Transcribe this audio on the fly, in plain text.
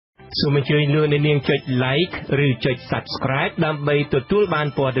សូមអញ្ជើញលោកអ្នកនាងចុច like ឬចុច subscribe ដើម្បីទទួលបាន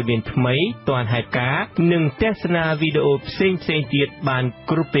ព័ត៌មានថ្មីទាន់ហេតុការណ៍និងទស្សនាវីដេអូផ្សេងៗទៀតបាន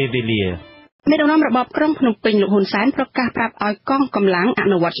គ្រប់ពេលវេលាមេដឹកនាំរបបក្រុងភ្នំពេញលោកហ៊ុនសែនប្រកាសប្រាប់ឲ្យកងកម្លាំងអ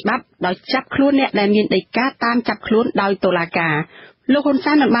នុវត្តច្បាប់ដោយចាប់ខ្លួនអ្នកដែលមានដីកាតាមចាប់ខ្លួនដោយតុលាការលោកហ៊ុន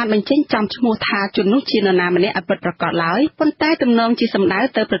សែនបានបញ្ចេញចំឈ្មោះថាជននោះជានរណាម្នាក់ឲ្យពិតប្រាកដឡើយប៉ុន្តែទំនងជាសម្ដៅ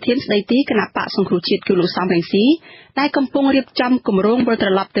ទៅប្រធានស្ដីទីគណៈបកសង្គ្រោះជាតិគឺលោកសំរងស៊ីដែលកំពុងរៀបចំគម្រោងវិលត្រ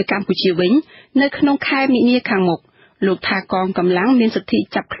ឡប់ទៅកម្ពុជាវិញនៅក្នុងខែមិនិនាខាងមុខលោកថាកងកម្លាំងមានសិទ្ធិ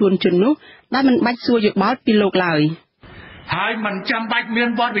ចាប់ខ្លួនជននោះដែលមិនបាច់សួរយោបល់ពីលោកឡើយហើយមិនចាំបាច់មាន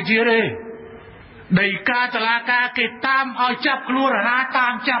បទវិជាទេដីកាតុលាការគេតាមឲ្យចាប់ខ្លួនអាណាតា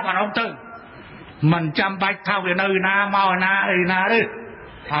មចាប់អានោះទៅមិនចាំបាច់ថាវានៅណាមកណាអីណាទេ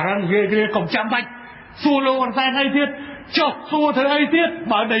អារឹងវាកុំចាំបាច់សួរលោកហ៊ុនសែនអីទៀតចុះសួរធ្វើអីទៀត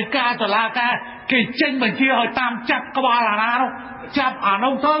បើដីកាតុលាការគេចេញបញ្ជាឲ្យតាមចាប់ក្បាលអាណានោះចាប់អា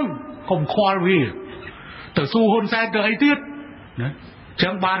នោះទៅកុំខ្វល់វាទៅសួរហ៊ុនសែនទៅអីទៀតណាចឹ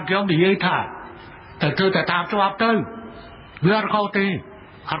ងបានខ្ញុំនិយាយថាទៅធ្វើតែតាមច្បាប់ទៅវាអត់ខុសទេ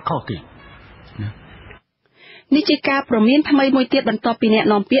អត់ខុសទេនេះជាការព្រមានថ្មីមួយទៀតបន្ទាប់ពីអ្នក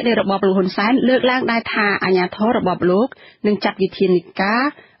នាំពាក្យនៃរបបលោកហ៊ុនសែនលើកឡើងដែរថាអាជ្ញាធររបបលោកនឹងចាត់វិធានការ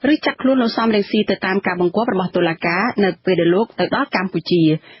ឬចាប់ខ្លួនលោកសំរងស៊ីទៅតាមការបង្គាប់របស់តុលាការនៅពេលដែលលោកទៅដល់កម្ពុជា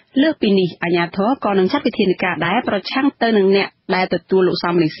លើសពីនេះអាជ្ញាធរក៏នឹងចាត់វិធានការដែរប្រឆាំងទៅនឹងអ្នកដែលទទួលលោក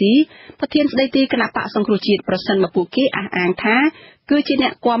សំរងស៊ីប្រធានស្ដីទីគណៈបកសង្គ្រោះជាតិប្រសិនបើពួកគេអះអាងថាគឺជាអ្ន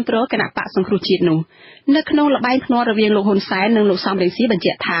កគាំទ្រគណៈបកសង្គ្រោះជាតិនោះនៅក្នុងល្បែងភ្នាល់រវាងលោកហ៊ុនសែននិងលោកសំរងស៊ីបញ្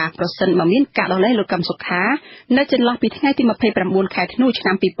ជាក់ថាប្រសិនបើមានការដោះលែងលោកកឹមសុខានៅចន្លោះពីថ្ងៃទី29ខែធ្នូឆ្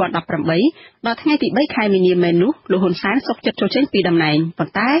នាំ2018ដល់ថ្ងៃទី3ខែមីនាមែននោះលោកហ៊ុនសែនសុខចិត្តចូលចេញពីតំណែងប៉ុ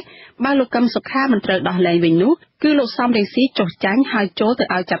ន្តែបើលោកកឹមសុខាមិនត្រូវដោះលែងវិញនោះគឺលោកសំរងស៊ីចុះចាញ់ហើយចូលទៅ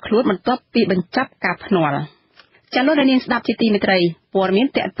ឲ្យចាប់ខ្លួនបន្ទាប់ពីបញ្ចប់ការភ្នាល់ចាលោកនាងស្ដាប់ជាទីមេត្រីព័ត៌មាន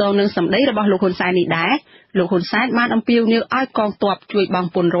តកតងនឹងសម្ដីរបស់លោកហ៊ុនសែននេះដែរលោកហ៊ុនសែនបានអំពាវនាវឲ្យកងទ័ពជួយបង់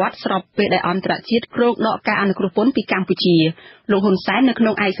ពន្ធរដ្ឋស្របពេលដែលអន្តរជាតិគ្រោងដកការអនុគ្រោះពន្ធពីកម្ពុជាលោកហ៊ុនសែននៅក្នុ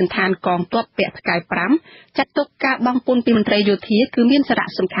ងឯកសណ្ឋានកងទ័ពពាក់ផ្កាយ5ចាត់ទុកការបង់ពន្ធពីមន្ត្រីយោធាគឺមានសារៈ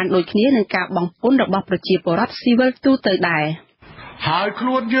សំខាន់ដូចគ្នានឹងការបង់ពន្ធរបស់ប្រជាពលរដ្ឋស៊ីវិលទូទៅដែរហើយខ្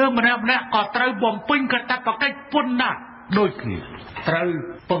លួនយើងម្នាក់ក៏ត្រូវបំពេញកាតព្វកិច្ចពន្ធដែរដូចគ្នាត្រូវ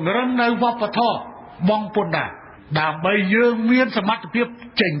ពង្រឹងនៅវប្បធម៌បង់ពន្ធដែរដើម្បីយើងមានសមត្ថភាព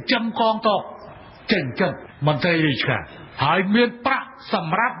ចិញ្ចឹមកងទ័ពចិញ្ចឹមមន្ត្រីរាជការហើយមានប្រាក់ស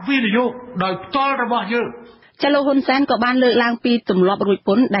ម្រាប់វិនិយោគដោយផ្ទាល់របស់យើងចលនាហ៊ុនសែនក៏បានលើកឡើងពីទម្លាប់រួចព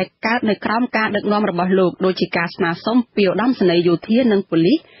ន្ធដែលកើតនៅក្រោមការដឹកនាំរបស់លោកដូចជាការស្នើសុំពីឧត្តមសេនីយ៍យោធានិងប៉ូ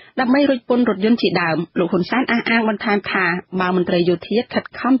លីសដើម្បីរួចពន្ធរថយន្តជាដើមលោកហ៊ុនសែនអះអាងបន្ថែមថាបើមន្ត្រីយោធាខិត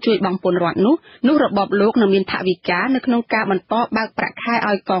ខំជួយបង់ពន្ធរដ្ឋនោះរបបលោកនឹងមានថវិកានៅក្នុងការបន្តបើកប្រាក់ខែ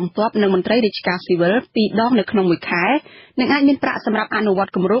ឲ្យកងទ័ពនិងមន្ត្រីរាជការស៊ីវិល2ដងនៅក្នុងមួយខែនិងអាចមានប្រាក់សម្រាប់អនុវត្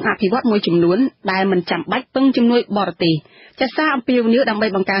តគម្រោងអភិវឌ្ឍមួយចំនួនដែលមិនចាំបាច់ពឹងជំនួយបរទេសចាសសារអំពាវនាវដើម្បី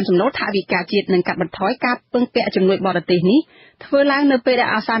បង្កើនចំណូលថវិកាជាតិនិងកាត់បន្ថយការពឹងពាក់ជំនួយបរទេសនេះធ្វើឡើងនៅពេលដែល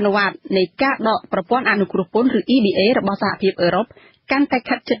អាសានុវត្តនៃការដកប្រព័ន្ធអនុគ្រោះពន្ធឬ EBA របស់សហភាពអឺរ៉ុបកាន់តែ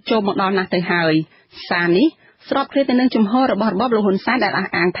ខិតជិតចូលមកដល់ណាស់ទៅហើយសារនេះស្របគ្នាទៅនឹងជំហររបស់របបលោកហ៊ុនសែនដែលអះ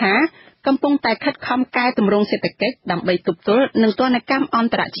អាងថាកំពុងតែខិតខំកែតម្រង់សេដ្ឋកិច្ចដើម្បីទប់ទល់នឹងទណ្ឌកម្មអ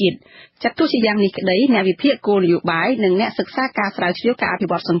ន្តរជាតិចាត់ទោះជាយ៉ាងនេះក្តីអ្នកវិភាគគោលនយោបាយនិងអ្នកសិក្សាការស្រាវជ្រាវការអភិ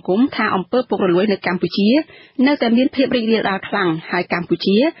វឌ្ឍសង្គមថាអំពើពុករលួយនៅកម្ពុជានៅតែមានភាពរីករាលដាលខ្លាំងហើយកម្ពុ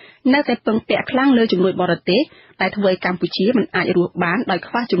ជានៅតែពឹងពាក់ខ្លាំងលើជំនួយបរទេសដែលធ្វើឲ្យកម្ពុជាមិនអាចរស់បានដោយ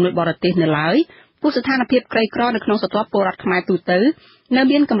ខ្វះជំនួយបរទេសនៅឡើយព្រោះស្ថានភាពក្រីក្រនៅក្នុងស្រទាប់ពលរដ្ឋខ្មែរទូទៅនៅ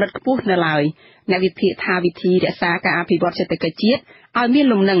មានកម្រិតខ្ពស់នៅឡើយអ្នកវិភាគថាវិធីរក្សាការអភិវឌ្ឍសេដ្ឋកិច្ចជាតិឲ្យមាន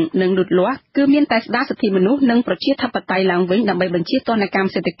លំនឹងនិងលូតលាស់គឺមានតែស្ដារសិទ្ធិមនុស្សនិងប្រជាធិបតេយ្យឡើងវិញដើម្បីបញ្ជាទណ្ឌកម្ម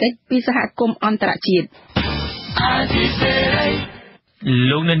សេដ្ឋកិច្ចពីសហគមន៍អន្តរជាតិ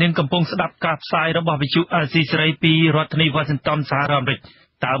លោកអ្នកនាងកំពុងស្ដាប់ការផ្សាយរបស់វិទ្យុអាស៊ីសេរីពីរដ្ឋធានី Washington សហរដ្ឋអាមេរិក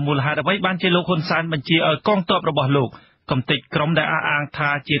តើមូលហេតុអ្វីបានជាលោកហ៊ុនសែនបញ្ជាឲ្យកងទ័ពរបស់លោកកំទេចក្រុមដែលអះអាងថា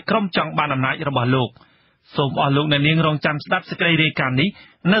ជាក្រុមចង់បានអំណាចរបស់លោកសូមអស់លោកអ្នកនាងរងចាំស្ដាប់សេចក្តីរាយការណ៍នេះ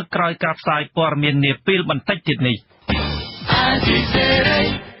នៅក្រោយការផ្សាយព័ត៌មាននាពេលបន្តិចទៀតនេះ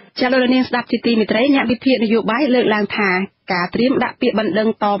ចាលោកនាងស្ដាប់ជាទីមេត្រីអ្នកវិភាគនយោបាយលើកឡើងថាការត្រៀមដាក់ពាក្យបណ្ដឹង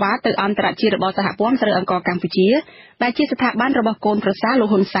តវ៉ាទៅអន្តរជាតិរបស់សហព័ន្ធស្រូវអង្ករកម្ពុជាដែលជាស្ថាប័នរបស់កូនប្រសារលោក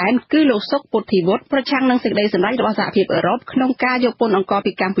ហ៊ុនសែនគឺលោកសុកពុទ្ធីវុឌ្ឍប្រឆាំងនឹងសេចក្តីសម្រេចរបស់សហភាពអឺរ៉ុបក្នុងការយកពន្ធអង្ករ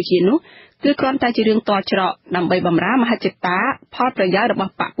ពីកម្ពុជានោះគឺគ្រាន់តែជារឿងតច្រកដើម្បីបម្រើមហិច្ឆតាផលប្រយោជន៍រប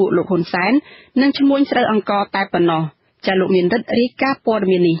ស់បកពួកលោកហ៊ុនសែននិងឈ្មួញស្រូវអង្ករតែប៉ុណ្ណោះចាលោកមានរិទ្ធរាយការណ៍ព័ត៌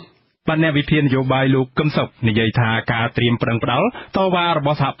មាននេះ បានអ្នកវិភាគនយោបាយលោកកឹមសុខនិយាយថាការត្រៀមប្រឹងផ្ដាល់តវ៉ារប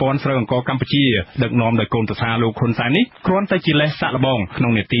ស់សហព័ន្ធស្រូវអង្ករកម្ពុជាដឹកនាំដោយកូនប្រសារលោកហ៊ុនសែននេះគ្រាន់តែជាលេសសាក់លបងក្នុ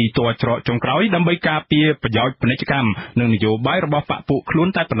ងនីតិតួច្រកចុងក្រោយដើម្បីការពារប្រយោជន៍ពាណិជ្ជកម្មនិងនយោបាយរបស់បកពួកខ្លួន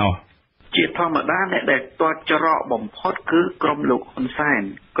តែប៉ុណ្ណោះជាធម្មតាអ្នកដែលតួច្រកបំផុតគឺក្រុមលោកហ៊ុនសែន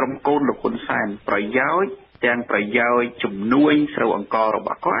ក្រុមកូនលោកហ៊ុនសែនប្រយោជន៍ទាំងប្រយោជន៍ជំនួយស្រូវអង្កររប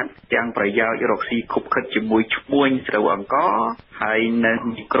ស់គាត់ទាំងប្រយោជន៍រកស៊ីខុបខិតជាមួយឈ្មួញស្រូវអង្ករហើយនៅ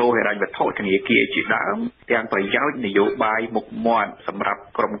មីក្រូហិរញ្ញវត្ថុធនាគារជាដើមទាំងប្រយោជន៍នយោបាយមុខមាត់សម្រាប់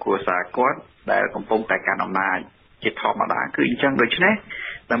ក្រុមគ្រួសារគាត់ដែលកំពុងតែកាន់អំណាចជាធម្មតាគឺអញ្ចឹងដូច្នេះ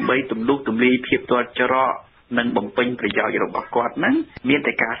ដើម្បីទម្លុះទម្លាយភាពទាត់ច្រកនិងបំពេញប្រយោជន៍របស់គាត់ហ្នឹងមាន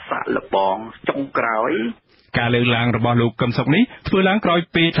តែការសាក់លបងចុងក្រោយការលើកឡើងរបស់លោកកឹមសុខនេះធ្វើឡើងក្រោយ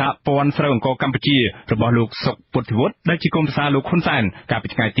ពេលសហព័ន្ធស្រូវអង្ករកម្ពុជារបស់លោកសុកពុទ្ធិវុឌ្ឍដែលជាកូនប្រសារលោកហ៊ុនសែនកាលពី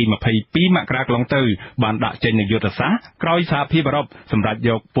ថ្ងៃទី22មករាកន្លងទៅបានដាក់ចេញនូវយុទ្ធសាស្ត្រក្រោយសហភាពអឺរ៉ុបសម្រាប់យ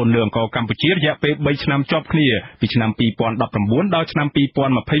កពន្ធលើអង្ករកម្ពុជារយៈពេល3ឆ្នាំជាប់គ្នាពីឆ្នាំ2019ដល់ឆ្នាំ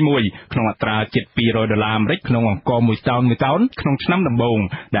2021ក្នុងអត្រាជិត$200ក្នុងអង្ករ1តោនក្នុងឆ្នាំដំបូង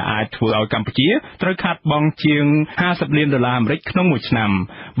ដែលអាចធ្វើឲ្យកម្ពុជាត្រូវខាតបង់ជាង$50លានក្នុងមួយឆ្នាំ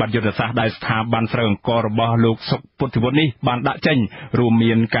បាត់យុទ្ធសាស្ត្រដែលស្ថាប័នស្រូវអង្កររបស់លោកសុកពុទ្ធិវុឌ្ឍនេះបានដាក់ចេញរួម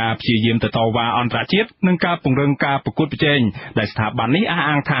មានការព្យាយាមទៅតវ៉ាអន្តរជាតិនិងការពង្រឹងការប្រកួតប្រជែងដែលស្ថាប័ននេះអះ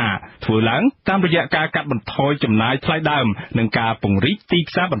អាងថាធ្វើឡើងតាមរយៈការកាត់បន្ថយចំណាយថ្លៃដើមនិងការពង្រីកទី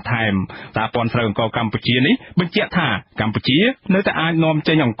ផ្សារបន្ថែមសហព័ន្ធស្រូវអង្ករកម្ពុជានេះបញ្ជាក់ថាកម្ពុជានៅតែអាចនាំ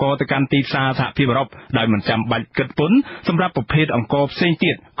ចេញអង្ករទៅកាន់ទីផ្សារសហភាពអឺរ៉ុបដោយមិនចាំបាច់គិតពន្ធសម្រាប់ប្រភេទអង្ករផ្សេង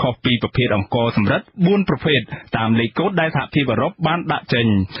ទៀតខុសពីប្រភេទអង្ករសម្រិត4ប្រភេទតាមលេខកូដដែលសហភាពអឺរ៉ុបបានដាក់ចេញ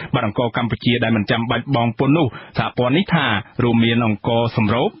បាទអង្ករកម្ពុជាដែលមិនចាំបាច់បង់ពន្ធនោះសហព័ន្ធនេះថារួមមានអង្ករស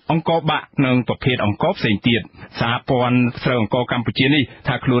ម្រូបអង្ករបាក់និងប្រភេទអង្ករផ្សេងទៀតសហព័ន្ធស្រូវអង្ករកម្ពុជានេះ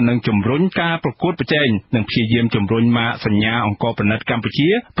ថាខ្លួននឹងជំរុញការប្រកួតប្រជែងនិងព្យាយាមជំរុញម៉ាកសញ្ញាអង្ករផលិតកម្ពុជា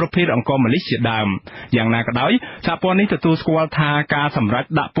ប្រភេទអង្ករម៉ាលីសជាដើមយ៉ាងណាក៏ដោយសហព័ន្ធនេះទទួលស្គាល់ថាការសម្រេច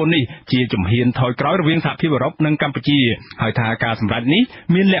ដាក់ពន្ធនេះជាជំហានថយក្រោយរវាងសហភាពអឺរ៉ុបនិងកម្ពុជាហើយថាការសម្រេចនេះ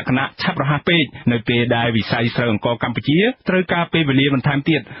មានលក្ខណៈឆាប់រហ័សពេកនៅពេលដែលវិស័យស្រូវអង្ករកម្ពុជាត្រូវការពេលវេលាបន្ថែម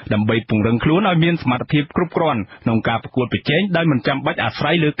ទៀតដើម្បីពង្រឹងខ្លួនឲ្យមានសមត្ថភាពគ្រប់គ្រាន់ក្នុងការប្រកួតប្រជែងដោយមិនចាំបាច់អាស្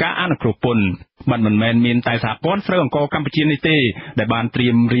រ័យលើការអនុគ្រោះពន្ធមិនមែនមានតែសហព័ន្ធស្រូវអង្ករកម្ពុជានេះទេដែលបានត្រៀ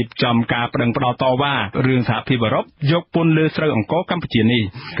មរៀបចំការប្តឹងផ្តល់តវ៉ារឿងសហភាពអឺរ៉ុបយកពន្ធលើស្រូវអង្ករកម្ពុជានេះ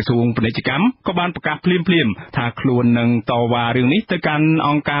ក្រសួងពាណិជ្ជកម្មក៏បានប្រកាសភ្លាមថាខ្លួននឹងតវ៉ារឿងនេះទៅកាន់អ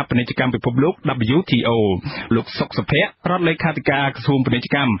ង្គការពាណិជ្ជកម្មពិភពលោក WTO លោកសុកសុភ័ក្ររដ្ឋលេខាធិការក្រសួងពាណិជ្ជ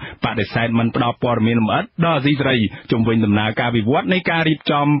កម្មបដិសេធមិនផ្តល់ព័ត៌មានលម្អិតដល់អាស៊ីសេរីជុំវិញដំណើរការវិវត្តនៃការរៀប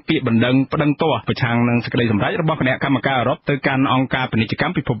ចំពាក្យបណ្ដឹងប្តឹងទាស់ប្រឆាំងនឹងសេចក្តីសម្រេចរបស់គណៈកម្មការអឺរ៉ុបទៅកាន់អង្គការពាណិជ្ជក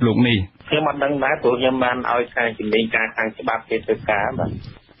ម្មពិភពលោកនេះខ្ញុំអត់ដឹងដែរព្រោះខ្ញុំបានឲ្យខាងជំនាញការខាងច្បាប់គេធ្វើការបាទ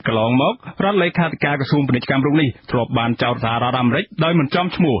កន្លងមករដ្ឋលេខាធិការក្រសួងពាណិជ្ជកម្មរូបនេះធ្លាប់បានចោទសហរដ្ឋអាមេរិកដោយមិនចំ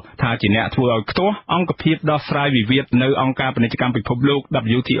ឈ្មោះថាជាអ្នកធ្វើឲ្យខ្ទាស់អង្គភាពដោះស្រាយវិវាទនៅអង្គការពាណិជ្ជកម្មពិភពលោក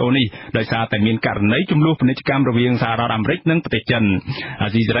WTO នេះដោយសារតែមានករណីចំនួនពាណិជ្ជកម្មរវាងសហរដ្ឋអាមេរិកនិងប្រទេសចិនអា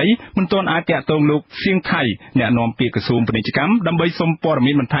ស៊ីសេរីមិនទាន់អាចតាក់ទងលោកសៀងថៃអ្នកនាំពាក្យក្រសួងពាណិជ្ជកម្មដើម្បីសុំព័ត៌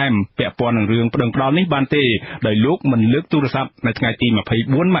មានបន្ថែមពាក់ព័ន្ធនឹងរឿងប្តឹងផ្តល់នេះបានទេដោយលោកមិនលើកទូរស័ព្ទនៅថ្ងៃទី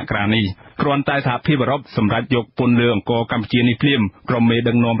24មករានេះគ្រាន់តែសហភាពអឺរ៉ុបសម្រាប់យកពន្ធលើអង្គរកម្ពុជានេះភ្លាមក្រុមមេ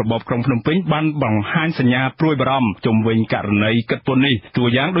ដឹកនាំរបបក្រុងភ្នំពេញបានបង្ហាញសញ្ញាព្រួយបារម្ភជុំវិញករណីកិត្តពន្ធនេះតួ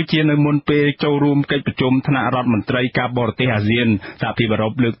យ៉ាងដូចជានៅមុនពេលចូលរួមកិច្ចប្រជុំថ្នាក់រដ្ឋមន្ត្រីការបរទេសអាស៊ានសហភាពអឺរ៉ុ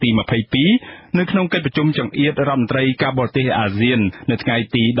បលើកទី22នៅក្នុងកិច្ចប្រជុំចង្អៀតរដ្ឋមន្ត្រីការបរទេសអាស៊ាននៅថ្ងៃ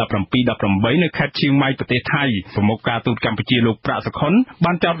ទី17-18នៅខេត្តឈៀងម៉ៃប្រទេសថៃប្រមុខការទូតកម្ពុជាលោកប្រាក់សុខុន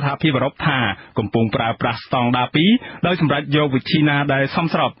បានចោទសហភាពអឺរ៉ុបថាកំពុងប្រើប្រាស់ស្តង់ដារ2ដោយសម្រាប់យកវិធីណាដែលសម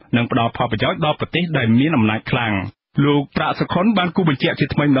ស្របនិងផ្ដល់ផលប្រយោជន៍ដល់ប្រទេសដែលមានអំណាចខ្លាំងលោកប្រាក់សុខុនបានគូបញ្ជាក់ជា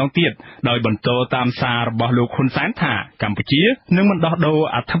ថ្មីម្ដងទៀតដោយបន្តតាមសាររបស់លោកហ៊ុនសែនថាកម្ពុជានឹងមិនដោះដូរ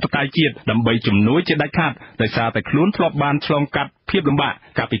អធិបតេយ្យជាតិដើម្បីជំនួយជាដាច់ខាតដោយសារតែខ្លួនធ្លាប់បានឆ្លងកាត់ភាពលំបាក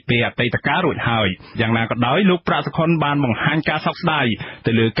កាលពីពេលអតីតកាលរួចហើយយ៉ាងណាក៏ដោយលោកប្រាក់សុខុនបានបង្ហាញការសោកស្ដាយ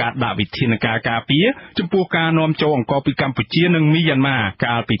ទៅលើការដាក់វិធានការការពារចំពោះការនាំចូលអង្ករពីកម្ពុជានិងមីយ៉ាន់ម៉ា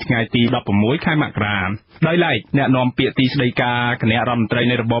កាលពីថ្ងៃទី16ខែមករាដោយឡែកអ្នកនាំពាក្យទីស្តីការគណៈរដ្ឋមន្ត្រី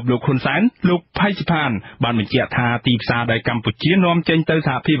នៃរបបលោកហ៊ុនសែនលោកផៃស៊ីផានបានបញ្ជាក់ថាទីផ្សារដែលកម្ពុជានាំចេញទៅស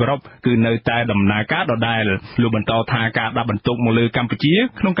ហភាពអឺរ៉ុបគឺនៅតែដំណើរការដដែលលោកបន្តថាការដាក់បន្ទុកមកលើកម្ពុជា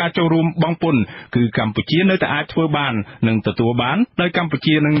ក្នុងការចូលរួមបង់ពន្ធគឺកម្ពុជានៅតែអាចធ្វើបាននិងទទួលបានដោយកម្ពុ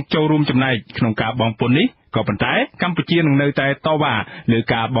ជានឹងចូលរួមចំណែកក្នុងការបង់ពន្ធនេះក៏ប៉ុន្តែកម្ពុជានឹងនៅតែតវ៉ាលើ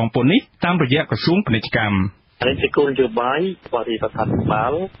ការបង់ពន្ធនេះតាមរយៈក្រសួងពាណិជ្ជកម្មហើយជាគោលនយោបាយបរិបទរដ្ឋបា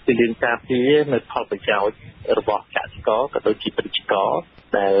លគឺលឿនការពារនៅផលប្រយោជន៍របស់កសិករក៏ដូចជាពាណិជ្ជករ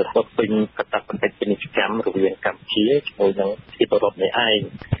ដែលធ្វើពេញកតាបកិច្ចពាណិជ្ជកម្មរវាងកម្ពុជាជាមួយនឹងទីបរដ្ឋនេះឯ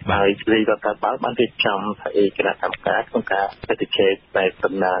ងហើយរាជរដ្ឋាភិបាលបានរៀបចំថាគណៈកម្មការក្នុងការពិនិត្យដែ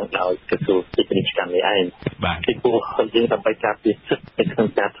លតំណាងដោយក្រសួងពាណិជ្ជកម្មនេះឯងពីព្រោះយើងដើម្បីការពារសិទ្ធិក្នុង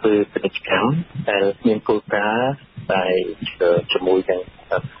ការធ្វើពាណិជ្ជកម្មដែលមានគោលការណ៍តែជាមួយនឹង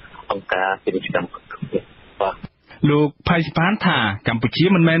អង្គការពាណិជ្ជកម្មបាទលោកផៃសិផានថាកម្ពុជា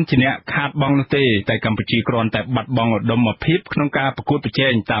មិនមែនជាអ្នកខាតបង់នោះទេតែកម្ពុជាគ្រាន់តែបាត់បង់ឧត្តមភាពក្នុងការប្រកួតប្រជែ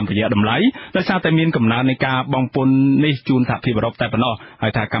ងតាមរយៈតម្លៃដោយសារតែមានកំណើននៃការបង់ពន្ធនេះជូនសហភាពអឺរ៉ុបតែប៉ុណ្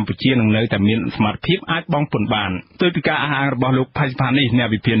ណោះហើយថាកម្ពុជានឹងនៅតែមានសមត្ថភាពអាចបង់ពន្ធបានដោយពីការអះអាងរបស់លោកផៃសិផាននេះអ្នក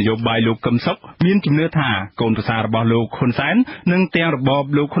វិភាគនយោបាយលោកកឹមសុខមានជំនឿថាកូនប្រសាររបស់លោកហ៊ុនសែននិងទាំងរ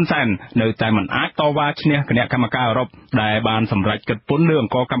បបលោកហ៊ុនសែននៅតែមិនអាចតវ៉ាឈ្នះគណៈកម្មការអឺរ៉ុបដែលបានសម្រេចគិតពន្ធលើអ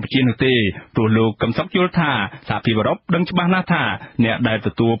ង្គកម្ពុជានោះទេព្រោះលោកកឹមសុខយល់ថាសហភាពអឺរ៉ុបដឹងច្បាស់ណាស់ថាអ្នកដែលទ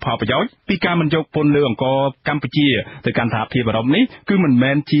ទួលផលប្រយោជន៍ពីការមិនយកពន្ធលើអង្គកម្ពុជាទៅកាន់សហភាពអឺរ៉ុបនេះគឺមិ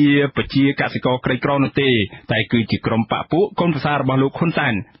នមែនជាប្រជាកសិករក្រីក្រនោះទេតែគឺជាក្រុមបកពួកកូនប្រសាររបស់លោកហ៊ុនសែ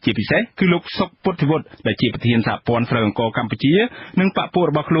នជាពិសេសគឺលោកសុកពុទ្ធិវុឌ្ឍដែលជាប្រធានសហព័ន្ធស្រូវអង្គកម្ពុជានិងបកពួ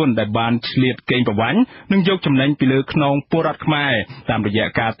ករបស់ខ្លួនដែលបានឆ្លៀតកេងប្រវ័ញ្ចនិងយកចំណេញពីលើខ្នងពលរដ្ឋខ្មែរតាម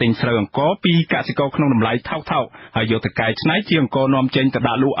រយៈការទិញស្រូវអង្គពីកសិករក្នុងតម្លៃថោកៗហើយយកទៅកែច្នៃជាអង្គនាំចេញទៅដា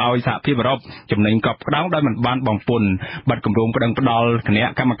ក់លក់ឲ្យសហភាពអឺរ៉ុបចំណេញកប់ក្តោងដោយមិនបានបង់ពន្ធបាត់គម្រោងប្តឹងផ្ដាល់គ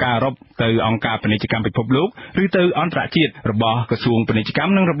ណៈកម្មការអឺរ៉ុបទៅអង្គការពាណិជ្ជកម្មពិភពលោកឬទៅអន្តរជាតិរបស់ក្រសួងពាណិជ្ជកម្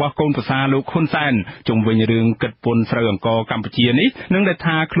មនិងរបស់កូនប្រសារលោកហ៊ុនសែនជុំវិញរឿងគិតពន្ធស្រូវអង្គកម្ពុជានេះនឹងដែល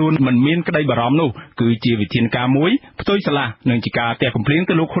ថាខ្លួនមិនមានក្តីបារម្ភនោះគឺជាវិធានការមួយផ្ទុយស្រឡះនឹងជាការទះកំភ្លៀង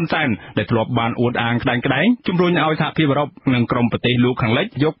ទៅលោកហ៊ុនសែនដែលធ្លាប់បានអួតអាងក្តែងជំរុញឲ្យសហភាពអឺរ៉ុបនិងក្រុមប្រទេសលោកខាងលិ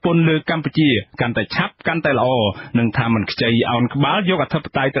ចយកពន្ធលើកម្ពុជាកាន់តែឆាប់កាន់តែល្អនិងថាមិនខ្ចីអោនក្បាលយកអធិ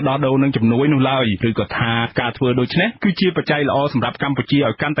បតេយ្យទៅដោះដូរនឹងជំនួយនោះឡើយឬក៏ថាការធ្វើដូច្នេះគឺជាបច្ច័យល្អសម្រាប់កម្ពុជា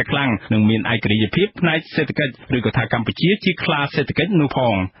ឲ្យកាន់តែខ្លាំងនិងមានឯករាជ្យភាពផ្នែកសេដ្ឋកិច្ចឬក៏ថាកម្ពុជាជាខ្លាសេដ្ឋកិច្ច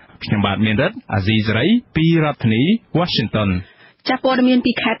នោះផងខ្ញុំបាទមានរិទ្ធអាស៊ីសេរីពីរដ្ឋធានី Washington ចាព័ត៌មា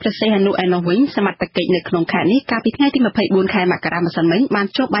នពីខេត្តព្រះសីហនុឯណោះវិញសមត្ថកិច្ចនៅក្នុងខេត្តនេះកាលពីថ្ងៃទី24ខែមករាម្សិលមិញបា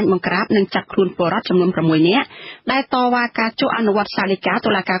នចុះបាញ់បង្ក្រាបនិងចាប់ខ្លួនពលរដ្ឋចំនួន6នាក់ដែលតវ៉ាការចុះអនុវត្តសា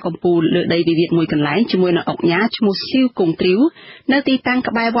លដីកាតុលាការកំពូលលើដីវិវាទមួយកន្លែងជាមួយនឹងអង្គការឈ្មោះស៊ីវគង់ទ្រីវនៅទីតាំ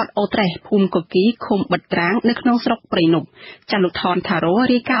ងក្បែរវត្តអូត្រេសភូមិកគីឃុំបិទត្រាងនៅក្នុងស្រុកព្រៃនប់ចាលោកថនថារ៉ូ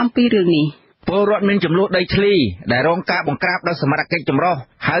រាយការណ៍អំពីរឿងនេះពលរដ្ឋមានចំនួនដីធ្លីដែលរងការបង្ក្រាបដោយសមត្ថកិច្ចចម្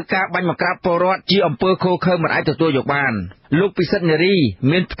រុះហើយការបាញ់បង្ក្រាបពលរដ្ឋជាអំពើឃោរឃៅមិនអាចទទួលយកបានលោកពិសិដ្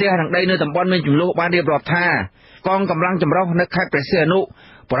ឋនារីមានផ្ទះនិងដីនៅតំបន់មានចំនួនបានរៀបរាប់ថាកងកម្លាំងចម្រុះនៅខេត្តព្រះសី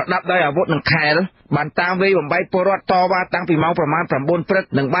ហនុប្រដាប់ដោយអាវុធនិងខែលបានតាមវាយបំបីពលរដ្ឋតវ៉ាតាំងពីម៉ោងប្រមាណ 9 ព្រឹ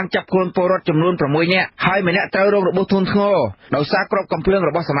កនិងបានចាប់ខ្លួនពលរដ្ឋចំនួន 6 នាក់ហើយម្នាក់ត្រូវរងរបួសធ្ងន់ធ្ងរដោយសារគ្រាប់កាំភ្លើ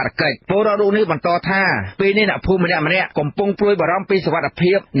ងរបស់សមត្ថកិច្ចពលរដ្ឋរូបនេះបន្តថាពេលនេះអ្នកភូមិម្នាក់កំពុងព្រួយបារម្ភពីសុវត្ថិ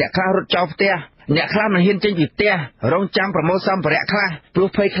ភាពអ្នកខ្លះរត់ចោលផ្ទះអ្នកខ្លះមិនហ៊ានចេញពីផ្ទះរងចាំប្រមូលសម្ភារៈខ្លះព្រោះ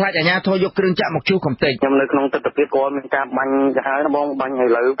ភ័យខ្លាចអាជ្ញាធរយកគ្រឿងចាក់មកជួសកំទេចខ្ញុំនៅក្នុងទស្សនវិជ្ជាគាត់មានការបាញ់ទៅហើយបងបាញ់ឥ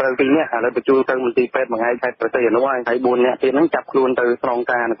ឡូវត្រូវ2នាក់ឥឡូវបញ្ជូលទៅមន្ទីរពេទ្យមួយថ្ងៃខេត្តព្រះសីហនុហើយ4នាក់ទៀតហ្នឹងចាប់ខ្លួនទៅក្រុង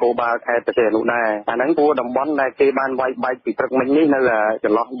ការនគរបាលខេត្តព្រះសីហនុដែរអាហ្នឹងព្រោះតំបន់ដែលគេបានវាយបែកពីព្រឹកមិញនេះនៅ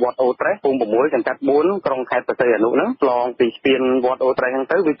ចន្លោះវត្តអូត្រេសភូមិ6ចង្កាត់4ក្រុងខេត្តព្រះសីហនុហ្នឹងឆ្លងពីស្ពានវត្តអូត្រេសហ្នឹ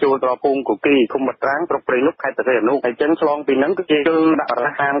ងទៅវាចូលដល់ភូមិកគីឃុំបាត់ត្រាងស្រុកព្រៃនប់ខេត្តព្រះសីហនុហើយចឹងឆ្លងពីហ្នឹងគឺគេដាក់រ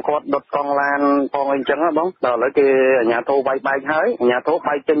ហាមគាត់ដុតកង់ឡានផងអីចឹងបងដល់ឥឡូវគេអាជ្ញាធរវាយបែកហើយអាជ្ញាធ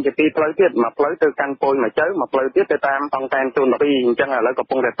របែកចេញជាពីរផ្លូវទៀតមួយផ្លូវទៅកាន់ពយមកជើមួយផ្លូវទៀតទៅតាមអង្គការជូន12អញ្ចឹងឥឡូវកំ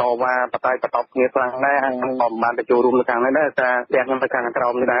ពុងតែតវ៉ាបតាយបតប់គ្នាខ្លាំងដែរហ្នឹងមិនបានទៅចូលរួមនៅខាងនេះដែរតែផ្ទះខ្ញុំទៅខាងក្រោ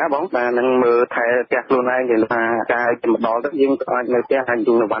មនេះដែរបងបាទនឹងមើលថែផ្ទះខ្លួនឯងគេថាការជំដល់ទៅយើងអាចនៅផ្ទះហើយ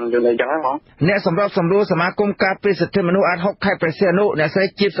ជួនវ៉ាន់យើងអីចឹងហ្នឹងបងអ្នកសម្របសម្រួលសមាគមការពារសិទ្ធិមនុស្សអាត6ខេត្តព្រះសីហនុអ្នកស្រី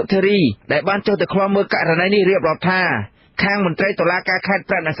ជាតិសុធារីដែលបានចុះទៅឃ្លាំមើលករណីនេះរៀបរាប់ថាខាងមន្ត្រីតុលាការខេត្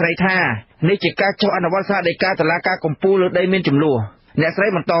តប្រាប់អ្នកស្រីថានេះជាការចុះអនុវត្តសាលដីកាតុលាការកំពូលលើដីមានចំនួនអ្នកស្រី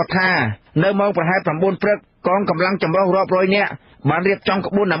បន្តថានៅម៉ោងប្រហែល 9 ព្រឹកកងកម្លាំងចម្រុះរាប់រយនាក់បានរៀបចំ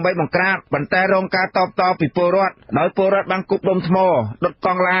ក្បួនដើម្បីបង្ក្រាបប៉ុន្តែរងការតបតពីពលរដ្ឋដោយពលរដ្ឋបានគប់ដុំថ្មដុត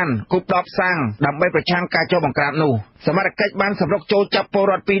កង់ឡានគប់ដបសាំងដើម្បីប្រឆាំងការចុះបង្ក្រាបនោះសមត្ថកិច្ចបានសម្រុកចូលចាប់ព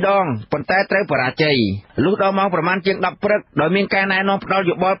លរដ្ឋ2ដងប៉ុន្តែត្រូវបរាជ័យលុះដល់ម៉ោងប្រមាណជាង 10 ព្រឹកដោយមានការណែនាំផ្ដល់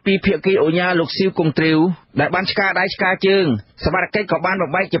យោបល់ពីភាគីអូញាលោកស៊ីវគង់ទ្រីវដែលបានឆ្កាដៃឆ្កាជើងសមត្ថកិច្ចក៏បាន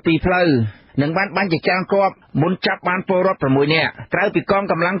បំបែកជាពីរផ្លូវនិងបានបាញ់ជាច្រើនគ្រាប់មុនចាប់បានពលរដ្ឋ6នាក់ក្រៅពីកង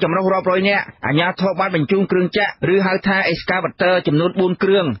កម្លាំងចម្រុះរាប់រយនាក់អាជ្ញាធរបានបញ្ជូនគ្រឿងចាក់ឬហៅថា Excavator ចំនួន4គ្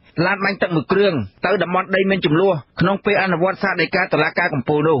រឿងឡានបាញ់ទឹក1គ្រឿងទៅតំបន់ដីមានចំនួនក្នុងពេលអនុវត្តសាលដីកាតុលាកា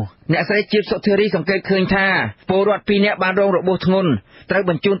រកំពូលនោះអ្នកស្រីជាតិសុធារីសង្កេតឃើញថាពលរដ្ឋ2នាក់បានរងរបួសធ្ងន់ត្រូ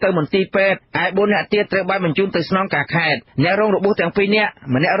វបញ្ជូនទៅមន្ទីរពេទ្យឯ4នាក់ទៀតត្រូវបានបញ្ជូនទៅស្នងការខេត្តអ្នករងរបួសទាំង2នាក់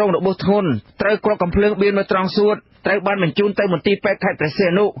ម្នាក់រងរបួសធ្ងន់ត្រូវគ្រាប់កាំភ្លើងបៀននៅត្រង់សួត ត្រូវបានបញ្ជូនទៅមន្ទីរពេទ្យខេត្តព្រះសី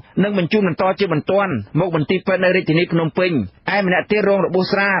ហនុនិងបញ្ជូនបន្តជាបន្ទាន់មកមន្ទីរពេទ្យនៅរាជធានីភ្នំពេញឯម្នាក់ទៀតរងរបួស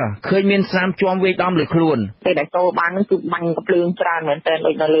ស្រាលឃើញមានស្នាមជាំវាយដំលើខ្លួនពេលដែលចូលបានគឺបាញ់កំភ្លើងច្រើនមែនទែ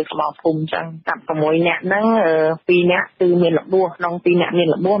នដូចនៅលើស្មៅភូមិអញ្ចឹងតាប់6នាក់ហ្នឹង2នាក់គឺមានរបួសក្នុង2នាក់មា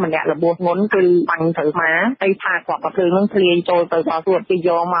នរបួសម្នាក់របួសធ្ងន់គឺបាញ់ត្រូវមកហើយថាគាត់កំភ្លើងហ្នឹងធ្លាយចូលទៅដល់ទួតគេ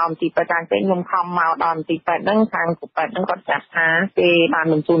យកមកមន្ទីរពេទ្យខាងពេញខ្ញុំខំមកដល់មន្ទីរពេទ្យហ្នឹងខាងគ្រូពេទ្យហ្នឹងគាត់ចាត់ថាគេបា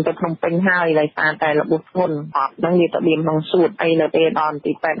នបញ្ជូនទៅភ្នំពេញហើយដោយសារតែរបួសធ្ងន់អត់ហ្នឹងវាទៅបៀមក្នុងសួតហើយនៅពេលដល់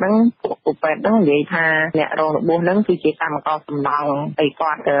មន្ទីរពេទ្យហ្នឹងគ្រូពេទ្យហ្នឹងនិយាយថាអ្នករងរបួសហ្នឹងគឺជាកម្មករសំណង់ហើយ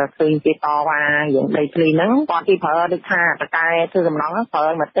គាត់ឃើញគេតវ៉ារឿងដីធ្លីហ្នឹងគាត់គេប្រើដូចថាតកែធ្វើសំណង់ប្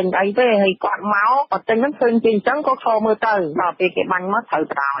រើមកទិញអីទេហើយគាត់មកទិញហ្នឹងឃើញគេអញ្ចឹងក៏ខំមើលទៅដល់ពេលគេបាញ់មកត្រូ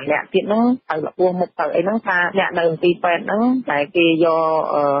វក្រោយអ្នកទៀតហ្នឹងត្រូវរបួសមុខទៅអីហ្នឹងថាអ្នកនៅមន្ទីរពេទ្យហ្នឹងតែគេយ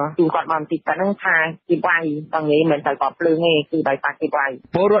កទូគាត់មកមន្ទីរពេទ្យហ្នឹងថាគេវាយដល់ងាយមិនទៅគាត់ភ្លើងទេគឺដោយសារគេវា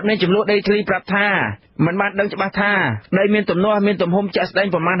យពលរដ្ឋមានចំនួនដីធ្លីប្រាប់ថាមិនបានដឹងច្បាស់ថាដីមានទំនាស់មានទំហំជាក់ស្ដែ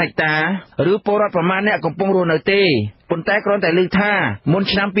ងប្រមាណហិកតាឬពលរដ្ឋប្រមាណអ្នកកំពុងរស់នៅទេប៉ុន្តែគ្រាន់តែឮថាមុន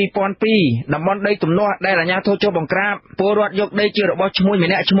ឆ្នាំ2002តំបន់ដីទំនាស់ដែលអាជ្ញាធរចុះបង្ក្រាបពលរដ្ឋយកដីជារបស់ឈ្មួញម្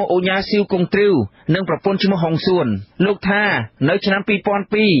នាក់ឈ្មោះអូញ៉ាស៊ីវគង់ទ្រីវនិងប្រពន្ធឈ្មោះហុងសួនលោកថានៅឆ្នាំ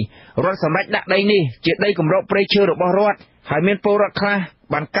2002រដ្ឋសម្រេចដាក់ដីនេះជាដីគម្របព្រៃឈើរបស់រដ្ឋហើយមានពលរដ្ឋខ្លះ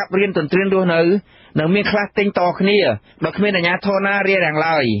បានកាប់រៀនទន្ទ្រានរស់នៅនិងមានខ្លះទិញតគ្នាដោយគ្មានអាជ្ញាធរណារារាំ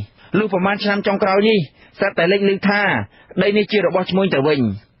ងឡើយលុះប្រមាណឆ្នាំចុងក្រោយនេះស្រាប់តែលេចឮថាដីនេះជារបស់ឈ្មួញទៅវិញ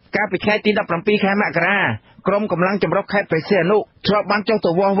កាលពីថ្ងៃទី17ខែមករាក្រុមកម្លាំងចម្រុះខេត្តព្រះសីហនុធ្លាប់បានចុះទៅ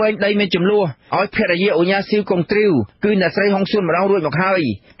វាស់វែងដីមានចំនួនឲ្យភរិយាអូញ៉ាស៊ីវគង់ទ្រីវគឺអ្នកស្រីហុងសួនម្ដងរួចមកហើយ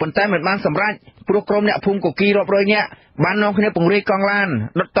ប៉ុន្តែមិនបានសម្រេចព្រោះក្រុមអ្នកភូមិកូគីរាប់រយនាក់បាននាំគ្នាពង្រាយកង់ឡា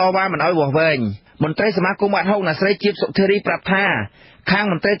នដុតតវ៉ាមិនឲ្យវាស់វែងមន្ត្រីសមាគមអាត់ហុកអ្នកស្រីជាបសុធារីប្រាប់ថាខាង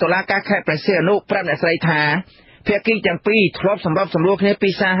មន្ត្រីតុលាការខេត្តព្រះសីហនុប្រាប់អ្នកស្រីថាភាគីទាំងពីរធ្លាប់សម្របសម្រួលគ្នាពី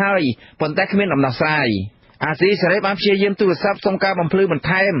សារហើយប៉ុន្តែគ្មានដំណោះស្រាយអាស៊ីសេរីបានព្យាយាមទូរស័ព្ទសុំការបំភ្លឺបន្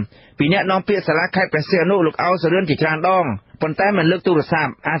ថែមពីអ្នកនាំពាក្យសាលាខេត្តព្រះសីហនុលោកអោសរឿនជាច្រើនដងប៉ុន្តែមិនលើកទូ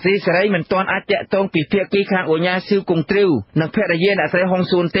រស័ព្ទអាស៊ីសេរីមិនទាន់អាចតាក់ទងពីភាគីខាងអូញ៉ាស៊ីវគង់ទ្រីវនិងភរិយាអ្នកស្រីហុង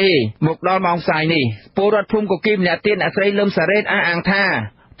សួនទេមកដល់ម៉ោងផ្សាយនេះពលរដ្ឋភូមិកូគីម្នាក់ទៀតអ្នកស្រីលឹមសារ៉េតអះអា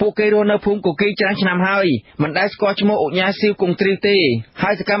ងថាពួកគេរស់នៅភូមិកូគីច្រើនឆ្នាំហើយមិនដែលស្គាល់ឈ្មោះអូញ៉ាស៊ីវគង់ទ្រីវទេ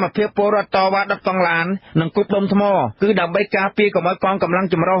ហើយសកម្មភាពពលរដ្ឋតវ៉ាដុតកង់ឡាននិងគប់ដុំថ្មគឺដើម្បីការពារកុំឲ្យកងកម្លាំ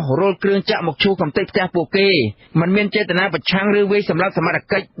ងចម្រុះរុលគ្រឿងចាក់មកឈូសកំទេចផ្ទះពួកគេមិនមានចេតនាប្រឆាំងឬវាយសម្លាប់សមត្ថ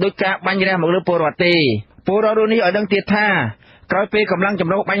កិច្ចដោយការបាញ់រះមកលើពលរដ្ឋទេពលរដ្ឋរូបនេះឲ្យដឹងទៀតថាក្រោយពេលកម្លាំងច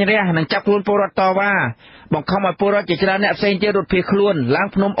ម្រុះបាញ់រះនិងចាប់ខ្លួនពលរដ្ឋតវ៉ាបង្ខំឲ្យពលរដ្ឋជាច្រើនអ្នកផ្សេងទៀតរត់ភៀសខ្លួនឡើង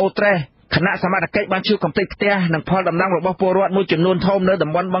ភ្នំអូត្រេសគណៈសមត្ថកិច្ចបានជួបកំទេចផ្ទះនិងផលដំណាំរបស់ពលរដ្ឋមួយចំនួ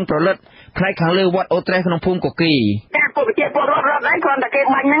នធំនៅតំបន់បឹងប្រលិតផ្នែកខាងលើវត្តអូត្រេសក្នុងភូមិកូគីតែពួកប្រជាពលរដ្ឋរត់ហើ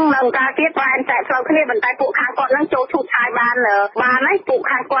យគ្រាន់តែគេបាញ់ហ្នឹងនៅការទៀតបានតែផ្លូវគ្នាប៉ុន្តែពួកខាងគាត់ហ្នឹងចូលឈូសឆាយបានហើយពួក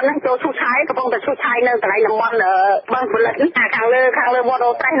ខាងគាត់ហ្នឹងចូលឈូសឆាយកំពុងតែឈូសឆាយនៅកន្លែងតំបន់បឹងប្រលិតខាងលើវត្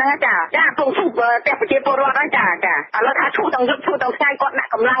តអូត្រេសហ្នឹងចាកំពុងឈូសផ្ទះប្រជាពលរដ្ឋហ្នឹងចាឥឡូវថាឈូសទាំងយប់ឈូសទាំងថ្ងៃគាត់ដាក់